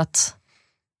för att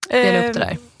dela upp det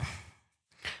där?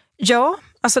 Ja,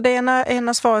 alltså det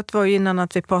ena svaret var ju innan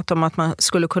att vi pratade om att man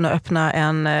skulle kunna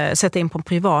sätta in på en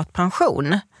privat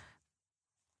pension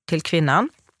till kvinnan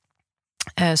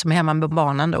som är hemma med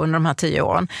barnen då, under de här 10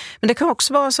 åren. Men det kan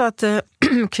också vara så att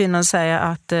kvinnan säger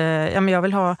att men jag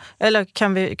vill ha, eller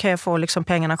kan jag få liksom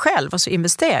pengarna själv och så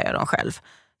investerar jag dem själv.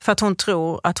 För att hon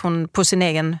tror att hon på sin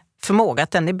egen förmåga,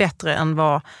 att den är bättre än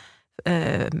vad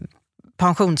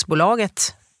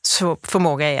pensionsbolaget så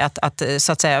förmåga är att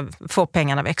så att säga få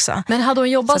pengarna växa. Men hade hon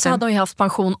jobbat så hade hon ju haft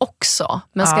pension också.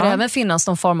 Men ska det även finnas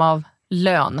någon form av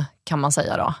lön, kan man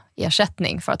säga då,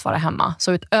 ersättning för att vara hemma,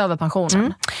 så utöver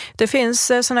pensionen? Det finns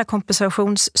sådana här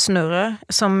kompensationssnurror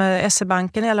som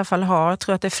SE-banken i alla fall har. Jag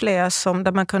tror att det är fler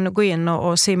där man kunde gå in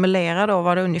och simulera då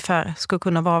vad det ungefär skulle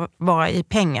kunna vara i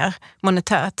pengar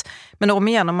monetärt. Men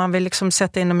om man vill liksom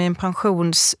sätta in dem i en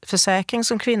pensionsförsäkring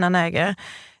som kvinnan äger,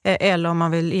 eller om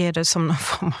man vill ge det som någon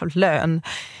form av lön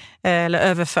eller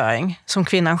överföring som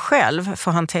kvinnan själv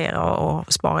får hantera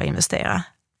och spara och investera.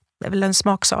 Det är väl en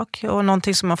smaksak och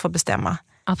någonting som man får bestämma.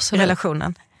 Absolut. I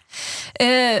relationen.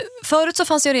 Förut så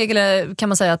fanns det ju regler, kan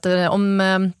man säga, att om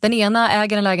den ena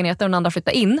äger en lägenhet och den andra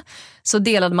flyttar in, så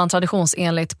delade man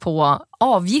traditionsenligt på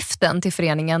avgiften till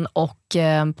föreningen och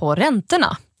på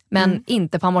räntorna. Men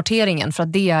inte på amorteringen, för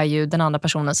att det är ju den andra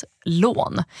personens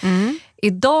lån.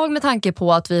 Idag, med tanke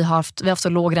på att vi har haft så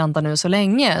låg ränta nu så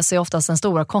länge, så är oftast den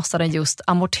stora kostnaden just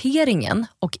amorteringen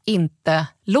och inte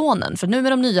lånen. För nu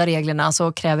med de nya reglerna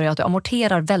så kräver det att du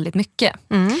amorterar väldigt mycket.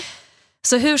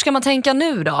 Så hur ska man tänka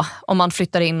nu då om man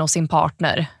flyttar in hos sin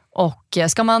partner? Och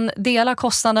ska man dela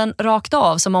kostnaden rakt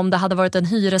av som om det hade varit en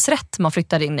hyresrätt man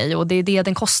flyttar in i och det är det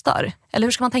den kostar? Eller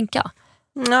hur ska man tänka?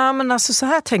 Ja, men alltså så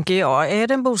här tänker jag. Är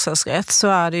det en bostadsrätt så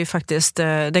är det ju faktiskt,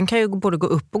 den kan ju både gå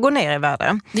upp och gå ner i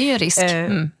värde. Det är ju en risk.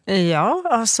 Ja,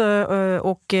 alltså,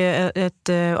 och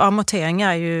amortering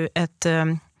är ju ett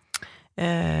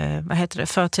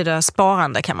förtida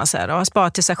sparande, kan man säga. Att spara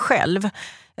till sig själv.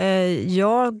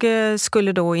 Jag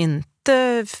skulle då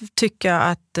inte tycka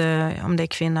att, om det är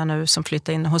kvinnan nu som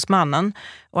flyttar in hos mannen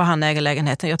och han äger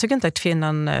lägenheten, jag tycker inte att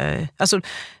kvinnan, alltså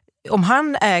om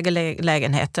han äger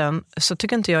lägenheten så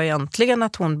tycker inte jag egentligen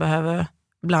att hon behöver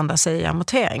blanda sig i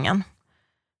amorteringen.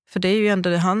 För det är ju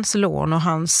ändå hans lån och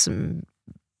hans,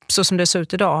 så som det ser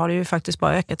ut idag har det ju faktiskt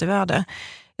bara ökat i värde.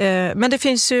 Men det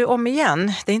finns ju om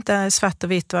igen, det är inte svart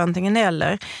och vitt och antingen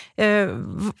eller.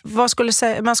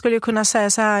 Man skulle ju kunna säga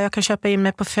så här, jag kan köpa in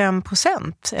mig på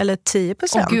 5% eller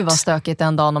 10%. Gud vad stökigt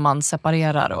den dagen om man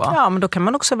separerar. Ja, men då kan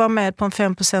man också vara med på en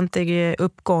 5%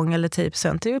 uppgång eller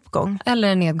 10% uppgång. Eller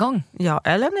en nedgång. Ja,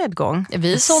 eller nedgång.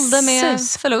 Vi sålde med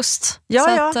förlust.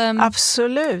 Ja, så att,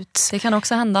 absolut. Det kan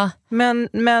också hända.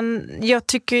 Men jag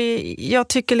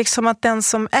tycker liksom att den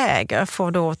som äger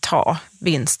får då ta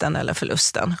vinsten eller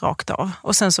förlusten rakt av.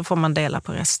 Och sen så får man dela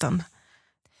på resten.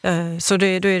 Så då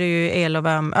är det ju el och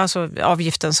värme, alltså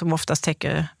avgiften som oftast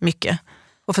täcker mycket.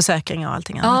 Och försäkringar och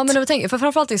allting annat. Ja, men för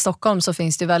framförallt i Stockholm så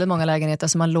finns det ju väldigt många lägenheter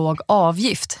som har låg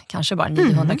avgift. Kanske bara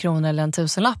 900 kronor eller en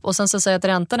tusenlapp. Och sen så säger att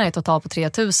räntorna är totalt på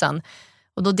 3000.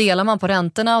 Och då delar man på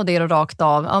räntorna och det är då rakt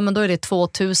av. Ja, men då är det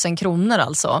 2000 kronor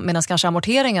alltså. Medan kanske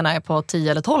amorteringarna är på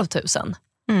 10 eller 12 000.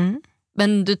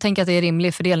 Men du tänker att det är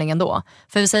rimlig fördelning ändå.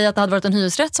 För vi säger att det hade varit en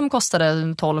hyresrätt som kostade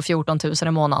 12-14 000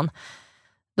 i månaden.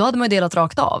 Då hade man ju delat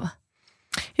rakt av.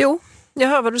 Jo, jag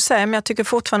hör vad du säger, men jag tycker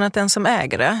fortfarande att den som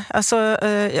äger det. Alltså,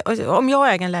 om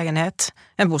jag äger en lägenhet,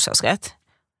 en bostadsrätt,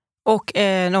 och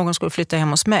någon skulle flytta hem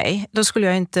hos mig, då skulle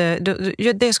jag inte,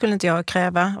 det skulle inte jag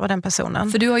kräva av den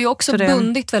personen. För du har ju också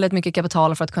bundit väldigt mycket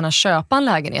kapital för att kunna köpa en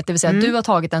lägenhet. Det vill säga att du har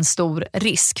tagit en stor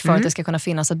risk för att det ska kunna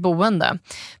finnas ett boende.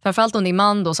 Framförallt om din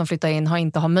man då som flyttar in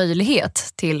inte har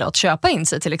möjlighet till att köpa in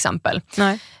sig till exempel.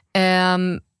 Nej.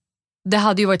 Det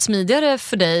hade ju varit smidigare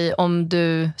för dig om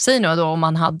du, säg nu då om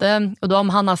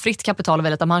han har fritt kapital och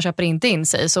väldigt, om han köper inte in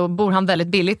sig så bor han väldigt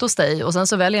billigt hos dig och sen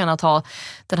så väljer han att ha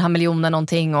den här miljonen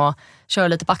någonting och köra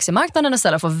lite på aktiemarknaden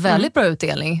istället för väldigt bra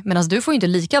utdelning. Medan du får ju inte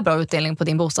lika bra utdelning på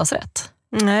din bostadsrätt.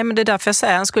 Nej, men det är därför jag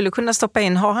säger han skulle kunna stoppa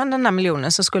in, har han den här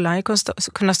miljonen så skulle han ju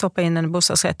kunna stoppa in den i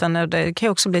bostadsrätten. Det kan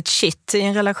ju också bli ett shit i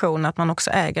en relation att man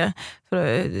också äger.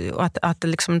 Och att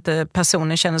liksom inte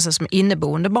personen känner sig som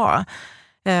inneboende bara.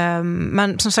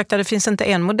 Men som sagt, det finns inte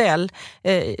en modell.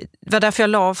 Det var därför jag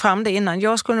la fram det innan.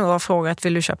 Jag skulle nog ha frågat,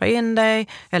 vill du köpa in dig?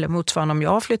 Eller motsvarande om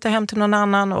jag flyttar hem till någon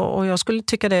annan. Och jag skulle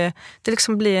tycka det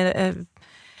liksom blir...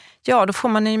 Ja, då får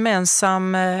man en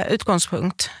gemensam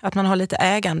utgångspunkt. Att man har lite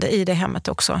ägande i det hemmet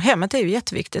också. Hemmet är ju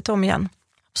jätteviktigt om igen.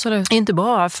 Absolut. Inte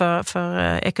bara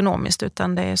för ekonomiskt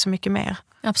utan det är så mycket mer.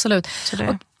 Absolut.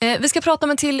 Vi ska prata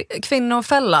om en till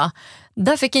kvinnofälla.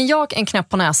 Där fick jag en knäpp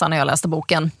på näsan när jag läste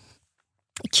boken.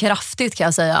 Kraftigt kan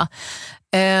jag säga.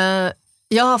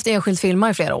 Jag har haft enskild filma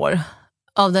i flera år.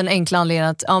 Av den enkla anledningen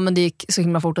att men det gick så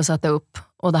himla fort att sätta upp.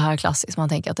 Och det här är klassiskt, man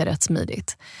tänker att det är rätt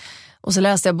smidigt. Och så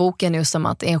läste jag boken just om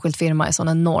att enskild firma är en sån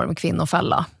enorm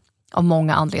kvinnofälla. Av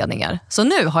många anledningar. Så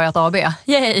nu har jag ett AB.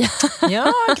 Yay!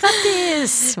 Ja,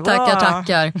 grattis!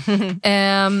 Tackar.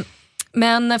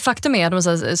 Men faktum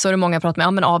är, så är det många pratar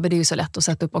med, men AB det är ju så lätt att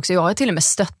sätta upp också. Jag har till och med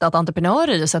stöttat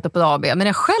entreprenörer i att sätta upp ett AB. Men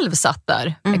jag själv satt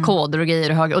där med koder och grejer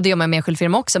och höger. Och det gör man med enskild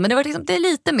firma också. Men det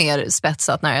är lite mer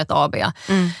spetsat när det är ett AB.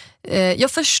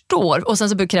 Jag förstår, och sen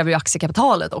så kräver ju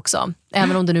aktiekapitalet också.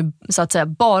 Även om det nu så att säga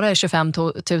bara är 25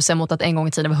 000 mot att en gång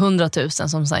i tiden var 100 000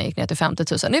 som sen gick ner till 50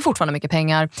 000. Det är fortfarande mycket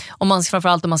pengar.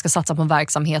 Framförallt om man ska satsa på en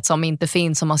verksamhet som inte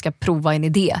finns, om man ska prova en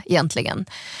idé egentligen.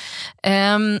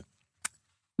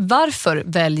 Varför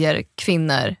väljer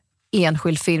kvinnor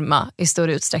enskild firma i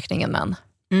större utsträckning än män?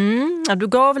 Ja, du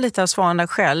gav lite av svaren där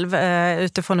själv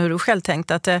utifrån hur du själv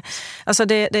tänkte att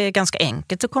det är ganska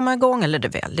enkelt att komma igång, eller det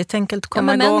är väldigt enkelt att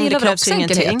komma igång. Män gillar väl också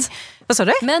enkelhet? Vad sa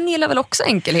du? Män gillar väl också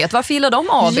enkelhet? Varför gillar de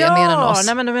AB mer än oss?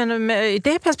 Nej, men i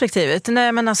det perspektivet,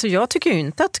 jag tycker ju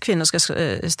inte att kvinnor ska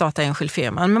starta enskild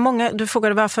firma. Men du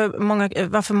frågade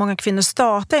varför många kvinnor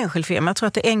startar enskild firma. Jag tror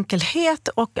att det är enkelhet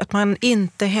och att man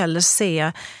inte heller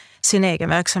ser sin egen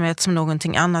verksamhet som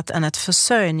någonting annat än ett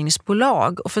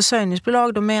försörjningsbolag. Och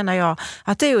försörjningsbolag, då menar jag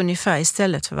att det är ungefär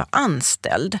istället för att vara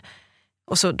anställd.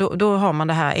 Och så då har man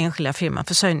det här enskilda firman,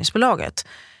 försörjningsbolaget.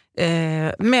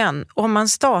 Men om man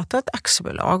startar ett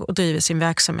aktiebolag och driver sin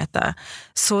verksamhet där,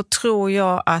 så tror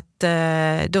jag att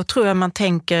man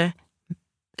tänker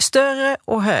större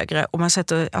och högre, och man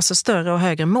sätter alltså större och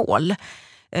högre mål.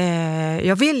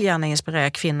 Jag vill gärna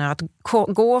inspirera kvinnor att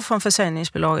gå från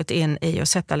försäljningsbolaget in i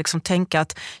och tänka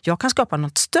att jag kan skapa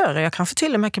något större. Jag kanske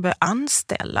till och med kan börja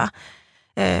anställa.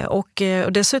 Och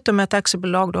dessutom med ett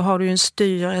aktiebolag, då har du en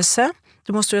styrelse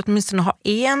då måste du åtminstone ha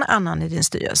en annan i din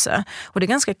styrelse. Och det är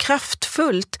ganska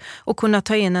kraftfullt att kunna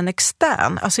ta in en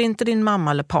extern, alltså inte din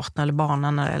mamma eller partner eller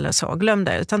barnen eller så, glöm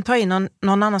det, utan ta in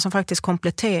någon annan som faktiskt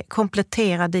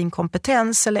kompletterar din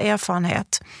kompetens eller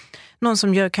erfarenhet. Någon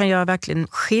som kan göra verkligen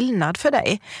skillnad för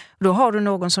dig. Då har du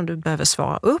någon som du behöver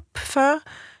svara upp för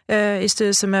i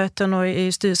styrelsemöten och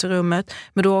i styrelserummet,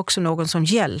 men då också någon som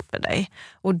hjälper dig.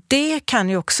 Och det kan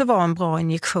ju också vara en bra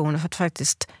injektion för att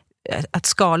faktiskt att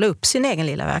skala upp sin egen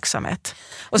lilla verksamhet.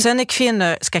 Och sen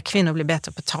ska kvinnor bli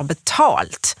bättre på att ta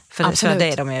betalt för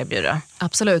det de erbjuder.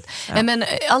 Absolut. Ja. Men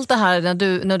allt det här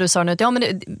när du sa nu, ja,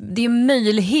 men det är en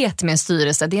möjlighet med en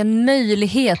styrelse. Det är en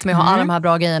möjlighet med att ha alla de här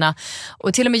bra grejerna.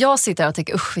 Och till och med jag sitter och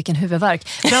tänker, usch vilken huvudvärk.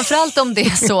 Framförallt om det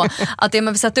är så att det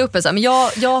man vill sätta upp är så här, men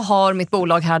jag har mitt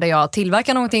bolag här där jag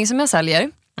tillverkar någonting som jag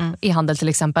säljer. I handel till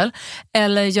exempel.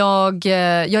 Eller jag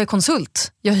är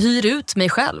konsult. Jag hyr ut mig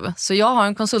själv. Så jag har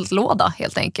en konsultlåda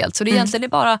helt enkelt. Så det är egentligen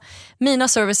bara mina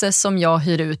services som jag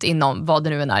hyr ut inom vad det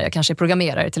nu är. Jag kanske är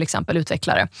programmerare till exempel,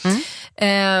 utvecklare.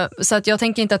 Så att jag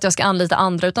tänker inte att jag ska anlita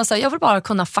andra, utan så här, jag vill bara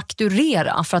kunna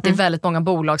fakturera, för att det är väldigt många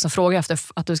bolag som frågar efter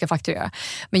att du ska fakturera.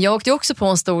 Men jag åkte också på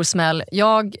en stor smäll.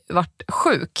 Jag vart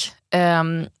sjuk.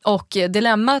 Och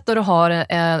dilemmat då du har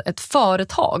ett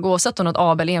företag, oavsett om något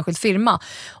AB eller enskild firma,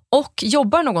 och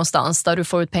jobbar någonstans där du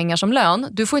får ut pengar som lön,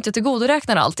 du får inte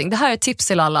tillgodoräkna allting. Det här är ett tips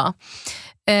till alla.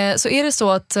 Så är det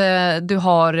så att du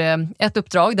har ett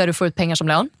uppdrag där du får ut pengar som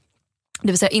lön, det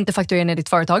vill säga inte fakturera i ditt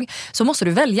företag, så måste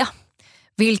du välja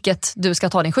vilket du ska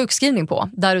ta din sjukskrivning på,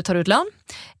 där du tar ut lön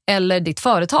eller ditt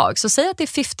företag. Så säg att det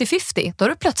är 50-50, då har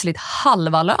du plötsligt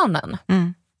halva lönen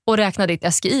och räkna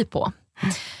ditt SGI på.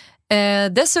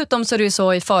 Dessutom så är det ju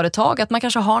så i företag att man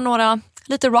kanske har några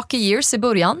lite rocky years i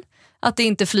början, att det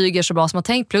inte flyger så bra som man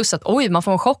tänkt, plus att man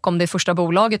får en chock om det är första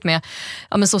bolaget med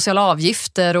sociala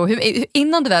avgifter och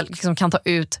innan du väl liksom kan ta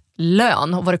ut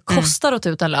lön och vad det kostar att ta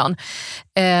ut en lön,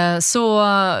 så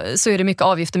är det mycket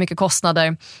avgifter, mycket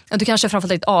kostnader. Du kanske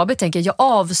framförallt i ett AB tänker, jag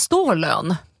avstår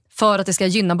lön för att det ska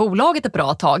gynna bolaget ett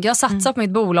bra tag. Jag satsar på mitt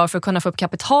bolag för att kunna få upp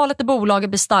kapitalet i bolaget,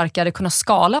 bli starkare, kunna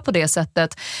skala på det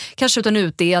sättet. Kanske utan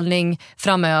utdelning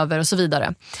framöver och så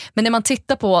vidare. Men när man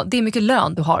tittar på, det är mycket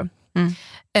lön du har.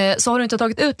 Så har du inte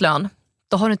tagit ut lön,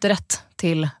 då har du inte rätt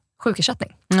till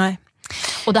sjukersättning. Nej.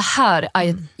 Och det här är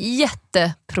ett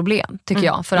jätteproblem tycker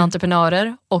jag för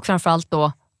entreprenörer, och framförallt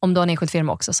då om du har en enskild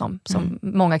firma också som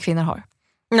många kvinnor har.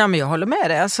 Ja, men jag håller med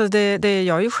dig. Alltså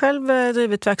jag har ju själv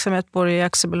drivit verksamhet både i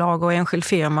aktiebolag och enskild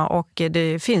firma, och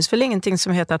det finns väl ingenting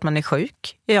som heter att man är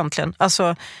sjuk egentligen.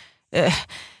 Alltså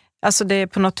det är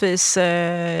på något vis,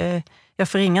 jag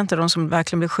förringar inte de som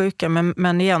verkligen blir sjuka,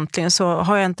 men egentligen så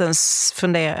har jag inte ens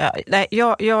funderat. Nej,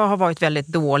 jag har varit väldigt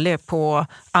dålig på att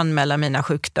anmäla mina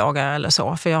sjukdagar eller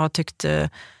så, för jag har tyckt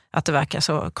att det verkar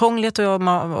så krångligt, och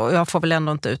jag får väl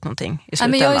ändå inte ut någonting i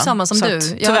slutändan. Men jag är samma som så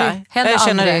du. Jag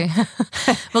känner aldrig.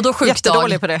 Vadå sjukdag?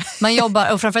 Jättedålig på det. Man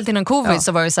jobbar, och framförallt innan covid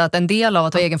så var det så att en del av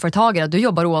att vara egenföretagare, du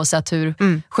jobbar oavsett hur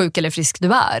sjuk eller frisk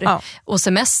du är. Ja. Och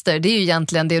semester, det är ju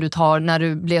egentligen det du tar när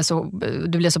du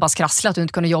blev så pass krasslig att du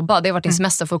inte kunde jobba. Det har varit din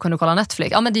semester för att kunna kolla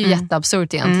Netflix. Ja, men det är ju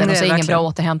jätteabsurt egentligen. Och så ingen bra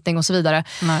återhämtning och så vidare.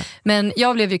 Nej. Men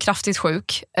jag blev ju kraftigt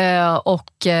sjuk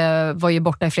och var ju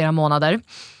borta i flera månader.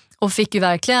 Och fick ju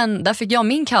verkligen, där fick jag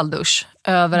min kalldusch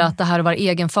över att det här att vara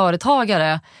egen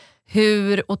företagare,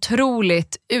 hur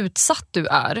otroligt utsatt du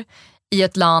är i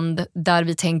ett land där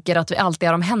vi tänker att vi alltid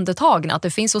är omhändertagna, att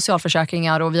det finns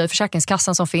socialförsäkringar och vi har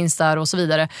Försäkringskassan som finns där och så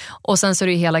vidare. Och sen så är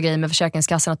det ju hela grejen med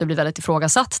Försäkringskassan att det blir väldigt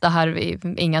ifrågasatt. Det här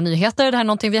är inga nyheter, det här är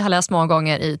någonting vi har läst många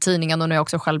gånger i tidningen, och nu har jag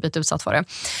också själv blivit utsatt för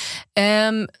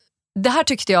det. Det här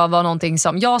tyckte jag var någonting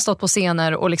som jag har stått på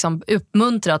scener och liksom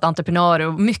uppmuntrat entreprenörer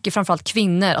och mycket framförallt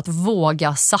kvinnor att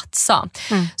våga satsa.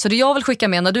 Så det jag vill skicka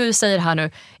med när du säger här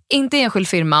nu, inte enskild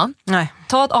firma,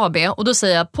 ta ett AB, och då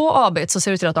säger jag på AB så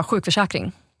ser du till att du har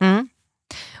sjukförsäkring.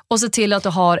 Och se till att du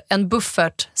har en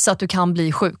buffert så att du kan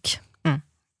bli sjuk.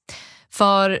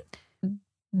 För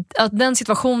att den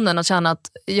situationen att känna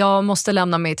att jag måste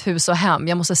lämna mitt hus och hem,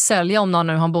 jag måste sälja om någon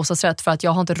nu har en bostadsrätt för att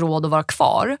jag har inte råd att vara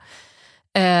kvar.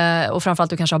 Och framförallt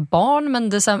du kanske har barn, men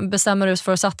det bestämmer du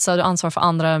för att satsa, du ansvarar för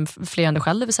andra fler än dig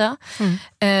själv, det vill säga.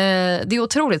 Det är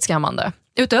otroligt skrämmande.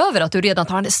 Utöver att du redan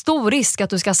tar en stor risk att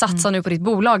du ska satsa nu på ditt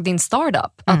bolag, din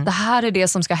startup, att det här är det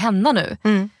som ska hända nu.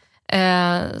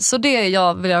 Så det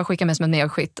vill jag skicka med som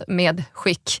ett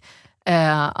medskick,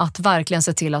 att verkligen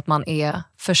se till att man är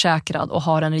försäkrad och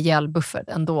har en rejäl buffert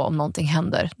ändå om någonting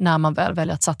händer när man väl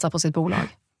väljer att satsa på sitt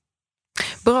bolag.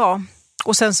 Bra.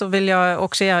 Och sen så vill jag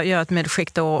också göra ett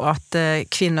medskick då att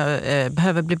kvinnor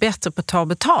behöver bli bättre på att ta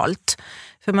betalt.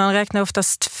 För man räknar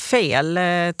oftast fel,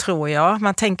 tror jag.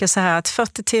 Man tänker så här att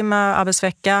 40 timmar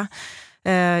arbetsvecka,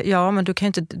 Ja, men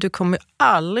du kommer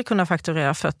aldrig kunna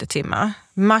fakturera 40 timmar.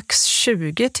 Max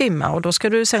 20 timmar och då ska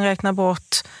du sen räkna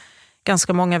bort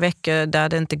ganska många veckor där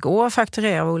det inte går att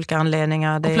fakturera av olika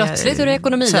anledningar. Och plötsligt är det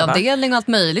ekonomiavdelning och allt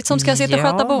möjligt som ska sitta och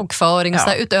sköta bokföring så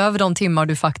där, utöver de timmar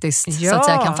du faktiskt så att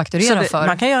säga, kan fakturera för.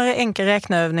 Man kan göra en enkel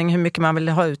räkneövning hur mycket man vill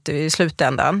ha ut i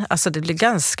slutändan. Alltså det blir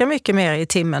ganska mycket mer i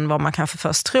timmen vad man kanske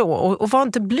först tror. Och var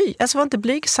inte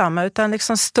blygsamma utan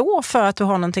liksom stå för att du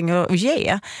har någonting att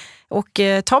ge och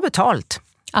ta betalt.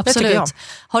 Absolut.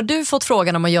 Har du fått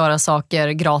frågan om att göra saker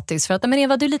gratis för att men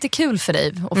Eva, det är lite kul för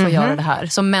dig att få göra det här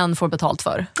som män får betalt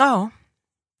för? Ja,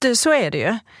 så är det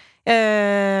ju.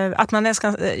 Att man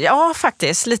nästan,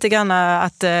 faktiskt lite grann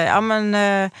att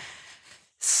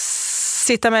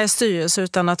sitta med i styrelse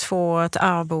utan att få ett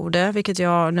arvode, vilket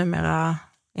jag numera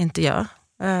inte gör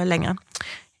längre.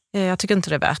 Jag tycker inte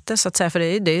det är värt det, så att säga, för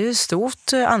det är ju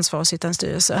stort ansvar att sitta i en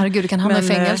styrelse. Herregud, du kan hamna i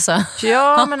fängelse.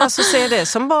 Ja, men alltså se det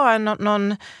som bara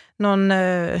någon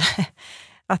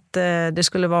att det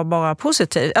skulle vara bara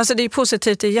positivt. Alltså det är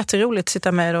positivt, det är jätteroligt att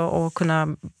sitta med och kunna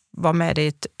vara med i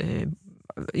ett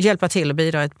hjälpa till och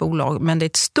bidra i ett bolag, men det är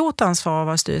ett stort ansvar att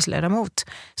vara styrelseledamot.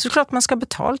 Så klart man ska ha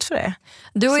betalt för det.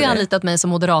 Du har ju anlitat mig som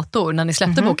moderator när ni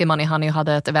släppte boken Money Honey och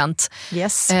hade ett event.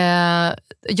 Yes.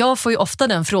 Jag får ju ofta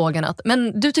den frågan att,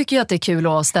 men du tycker ju att det är kul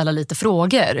att ställa lite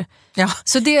frågor. Ja.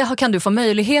 Så det kan du få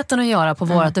möjligheten att göra på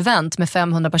vårt event med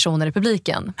 500 personer i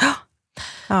publiken.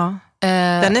 Ja.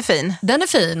 Den är fin. Den är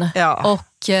fin. Ja.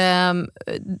 Och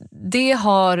det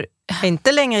har...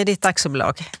 Inte längre i ditt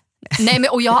aktiebolag. Nej, men,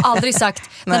 och jag har aldrig sagt,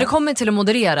 när det kommer till att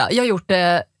moderera, jag har gjort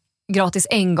det gratis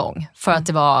en gång för att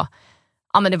det var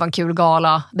en kul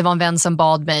gala, det var en vän som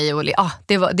bad mig och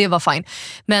det var fine.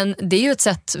 Men det är ju ett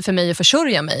sätt för mig att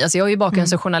försörja mig. Alltså jag är ju bakgrund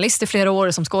som journalist i flera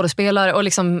år som skådespelare och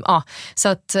liksom, så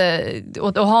att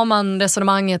och har man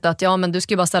resonemanget att men du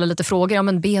ska ju bara ställa lite frågor,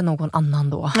 men be någon annan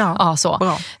då. Så.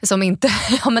 Bra. Som inte,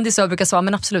 men det är så jag brukar svara,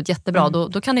 men absolut jättebra.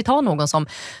 Då kan ni ta någon som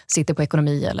sitter på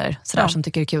ekonomi eller sådär som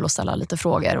tycker det är kul att ställa lite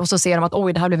frågor. Och så ser de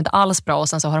att det här blev inte alls bra och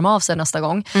sen så hör de av sig nästa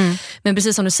gång. Men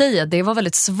precis som du säger, det var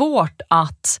väldigt svårt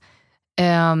att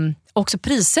också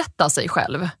prissätta sig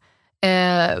själv.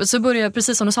 Så börjar jag,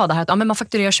 precis som du sa, det här att man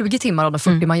fakturerar 20 timmar av de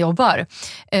 40 man jobbar.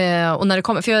 Och när det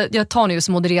kommer, för jag tar nu just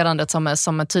modererandet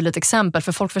som ett tydligt exempel,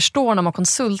 för folk förstår när man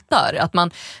konsultar att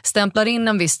man stämplar in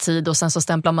en viss tid och sen så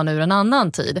stämplar man ur en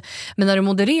annan tid. Men när du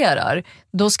modererar,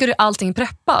 då ska det allting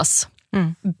preppas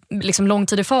liksom lång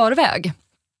tid i förväg.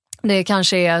 Det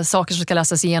kanske är saker som ska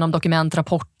läsas igenom, dokument,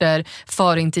 rapporter,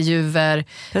 förintervjuer,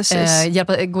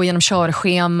 gå igenom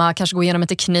körschema, kanske gå igenom en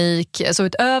teknik. Så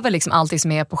utöver liksom allting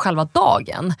som är på själva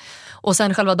dagen. Och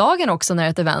sen själva dagen också när det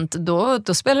är ett event,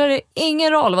 då spelar det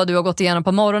ingen roll vad du har gått igenom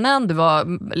på morgonen. Du var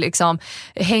liksom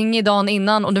hängig dagen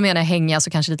innan, och du menar hängiga så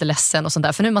kanske lite ledsen och sånt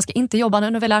där. För nu man ska inte jobba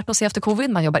nu har vi lärt oss efter covid,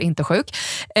 man jobbar inte sjuk.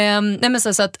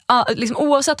 Så att liksom,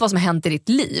 oavsett vad som har hänt i ditt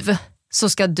liv så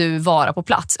ska du vara på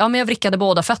plats. Men jag vrickade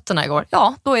båda fötterna igår.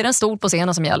 Ja, då är det en stol på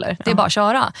scenen som gäller. Det är bara att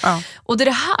köra. Ja. Och det är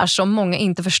det här som många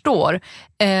inte förstår.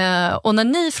 Och när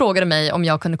ni frågade mig om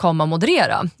jag kunde komma och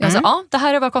moderera. Jag sa, det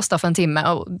här är vad det kostar för en timme.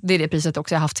 Och det är det priset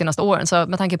också jag har haft senaste åren. Så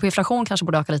med tanke på inflation kanske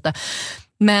borde öka lite.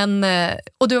 Men,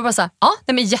 och du var bara så här,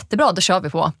 det är jättebra, då kör vi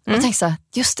på. Och jag tänkte så här,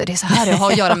 just det är så här jag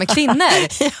har att göra med kvinnor.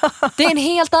 Det är en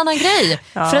helt annan grej.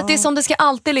 För att det är som det ska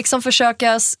alltid liksom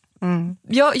försökas.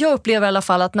 Jag upplever i alla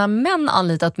fall att när män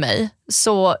anlitat mig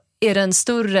så är det en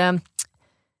större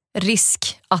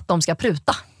risk att de ska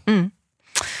pruta.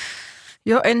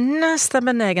 Jag är nästan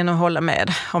benägen att hålla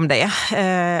med om det.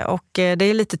 Och det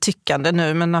är lite tyckande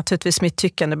nu, men naturligtvis mitt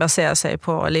tyckande baserar sig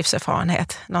på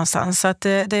livserfarenhet någonstans. Så att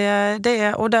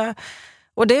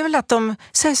och det är väl att de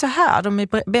säger så här, de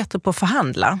är bättre på att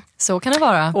förhandla. Så kan det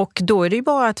vara. Och då är det ju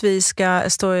bara att vi ska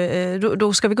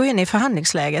då ska vi gå in i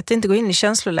förhandlingsläget, inte gå in i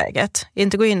känsloläget.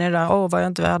 Inte gå in i det där, var jag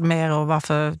inte värd mer och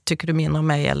varför tycker du mindre om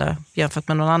mig eller jämfört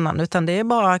med någon annan. Utan det är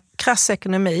bara krass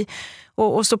ekonomi.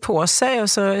 Och stå på sig och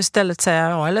så istället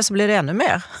säga eller så blir det ännu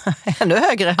mer, ännu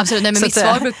högre. Absolut, nej, men mitt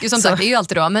svar som sagt är ju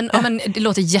alltid då, men det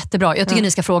låter jättebra. Jag tycker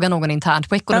ni ska fråga någon internt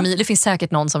på ekonomi. Det finns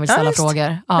säkert någon som vill ställa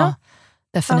frågor. Ja.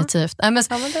 Definitivt.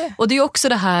 Och det är också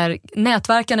det här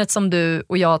nätverkandet som du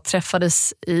och jag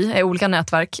träffades i olika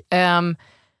nätverk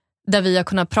där vi har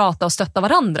kunnat prata och stötta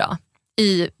varandra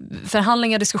i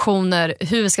förhandlingar, diskussioner,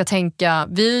 hur vi ska tänka.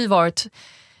 Vi har varit,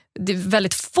 det är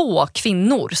väldigt få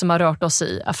kvinnor som har rört oss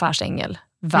i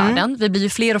affärsängel-världen. Vi blir ju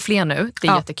fler och fler nu, det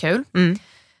är jättekul.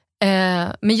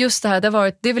 Men just det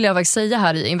här, det vill jag faktiskt säga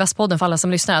här i Investpodden för alla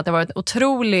som lyssnar, att det har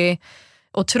varit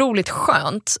otroligt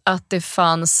skönt att det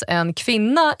fanns en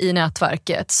kvinna i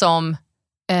nätverket som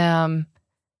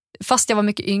fast jag var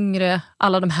mycket yngre,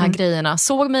 alla de här grejerna,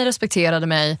 såg mig, respekterade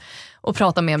mig och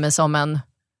pratade med mig som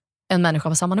en människa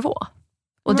på samma nivå.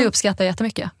 Och det uppskattar jag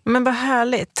jättemycket. Men vad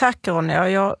härligt. Tack Ronja.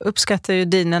 Jag uppskattar ju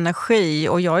din energi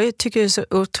och jag tycker det är så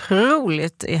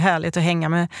otroligt härligt att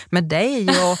hänga med dig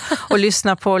och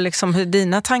lyssna på liksom hur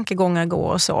dina tankegångar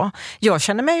går och så. Jag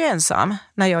känner mig ju ensam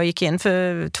när jag gick in.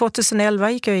 För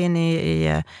 2011 gick jag in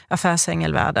i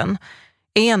affärsängelvärlden.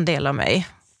 En del av mig.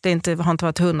 Det har inte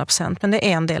varit 100%, men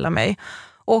det är en del av mig.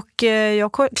 Och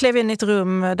jag klev in i ett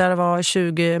rum där det var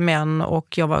 20 män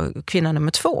och jag var kvinna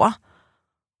nummer 2.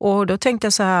 Och då tänkte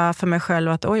jag så här för mig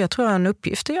själv att jag tror jag har en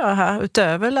uppgift att göra här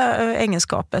utöver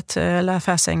ängeskapet eller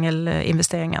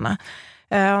affärsängel-investeringarna.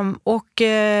 Och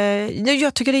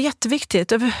jag tycker det är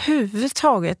jätteviktigt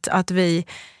överhuvudtaget att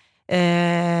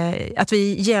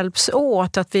vi hjälps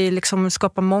åt, att vi liksom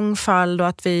skapar mångfald och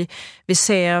att vi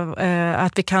ser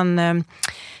att vi kan...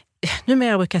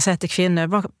 Numera brukar jag säga till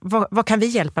kvinnor, vad kan vi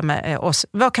hjälpa med oss?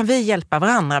 Vad kan vi hjälpa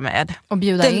varandra med? Och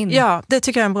bjuda in. Ja, det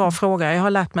tycker jag är en bra fråga. Jag har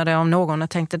lärt mig det om någon och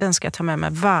tänkte den ska jag ta med mig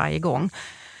varje gång.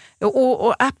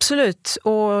 Och absolut,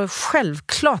 och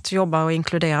självklart jobba och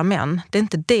inkludera män. Det är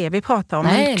inte det vi pratar om.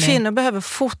 Nej. Kvinnor behöver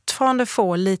fortfarande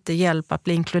få lite hjälp att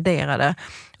bli inkluderade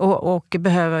och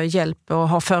behöver hjälp och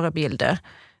ha förebilder.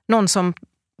 Någon som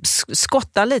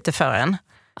skottar lite för en.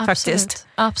 Faktiskt.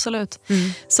 Absolut.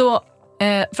 Så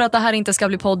för att det här inte ska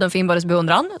bli podden för inbördes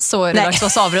beundran så är det dags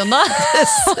att avrunda.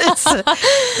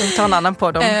 Vi tar en annan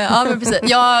podd om. Ja, men precis.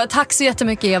 Ja, tack så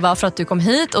jättemycket Eva för att du kom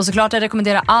hit. Och såklart jag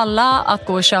rekommenderar alla att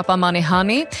gå och köpa Money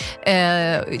Honey.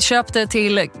 Köp det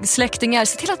till släktingar.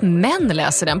 Se till att män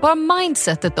läser den. Bara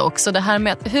mindsetet också. Det här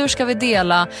med att hur ska vi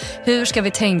dela? Hur ska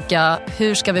vi tänka?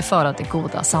 Hur ska vi föra det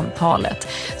goda samtalet?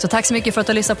 Så tack så mycket för att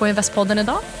du lyssnade på Investpodden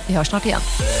idag. Vi hörs snart igen.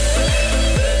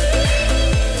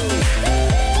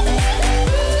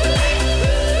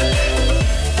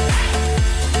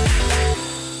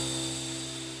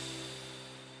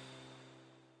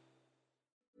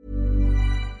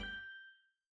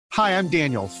 Hi, I'm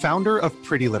Daniel, founder of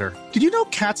Pretty Litter. Did you know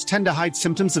cats tend to hide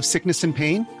symptoms of sickness and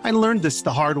pain? I learned this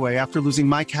the hard way after losing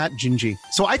my cat, Gingy.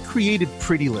 So I created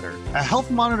Pretty Litter, a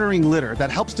health monitoring litter that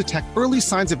helps detect early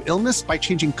signs of illness by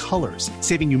changing colors,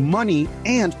 saving you money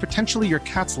and potentially your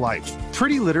cat's life.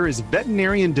 Pretty Litter is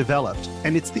veterinarian developed,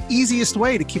 and it's the easiest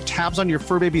way to keep tabs on your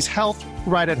fur baby's health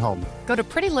right at home. Go to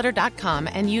prettylitter.com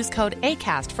and use code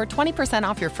ACAST for 20%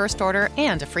 off your first order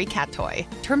and a free cat toy.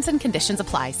 Terms and conditions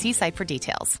apply. See site for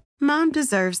details. Mom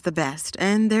deserves the best,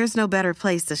 and there's no better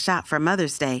place to shop for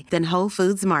Mother's Day than Whole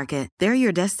Foods Market. They're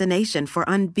your destination for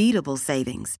unbeatable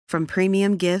savings, from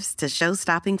premium gifts to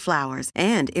show-stopping flowers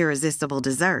and irresistible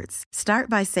desserts. Start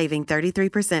by saving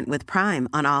 33% with Prime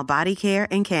on all body care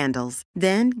and candles.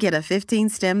 Then get a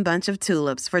 15-stem bunch of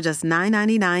tulips for just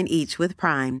 $9.99 each with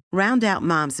Prime. Round out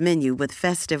Mom's menu with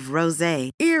festive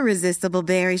rosé, irresistible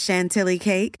berry chantilly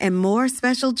cake, and more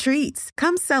special treats.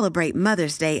 Come celebrate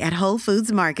Mother's Day at Whole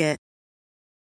Foods Market.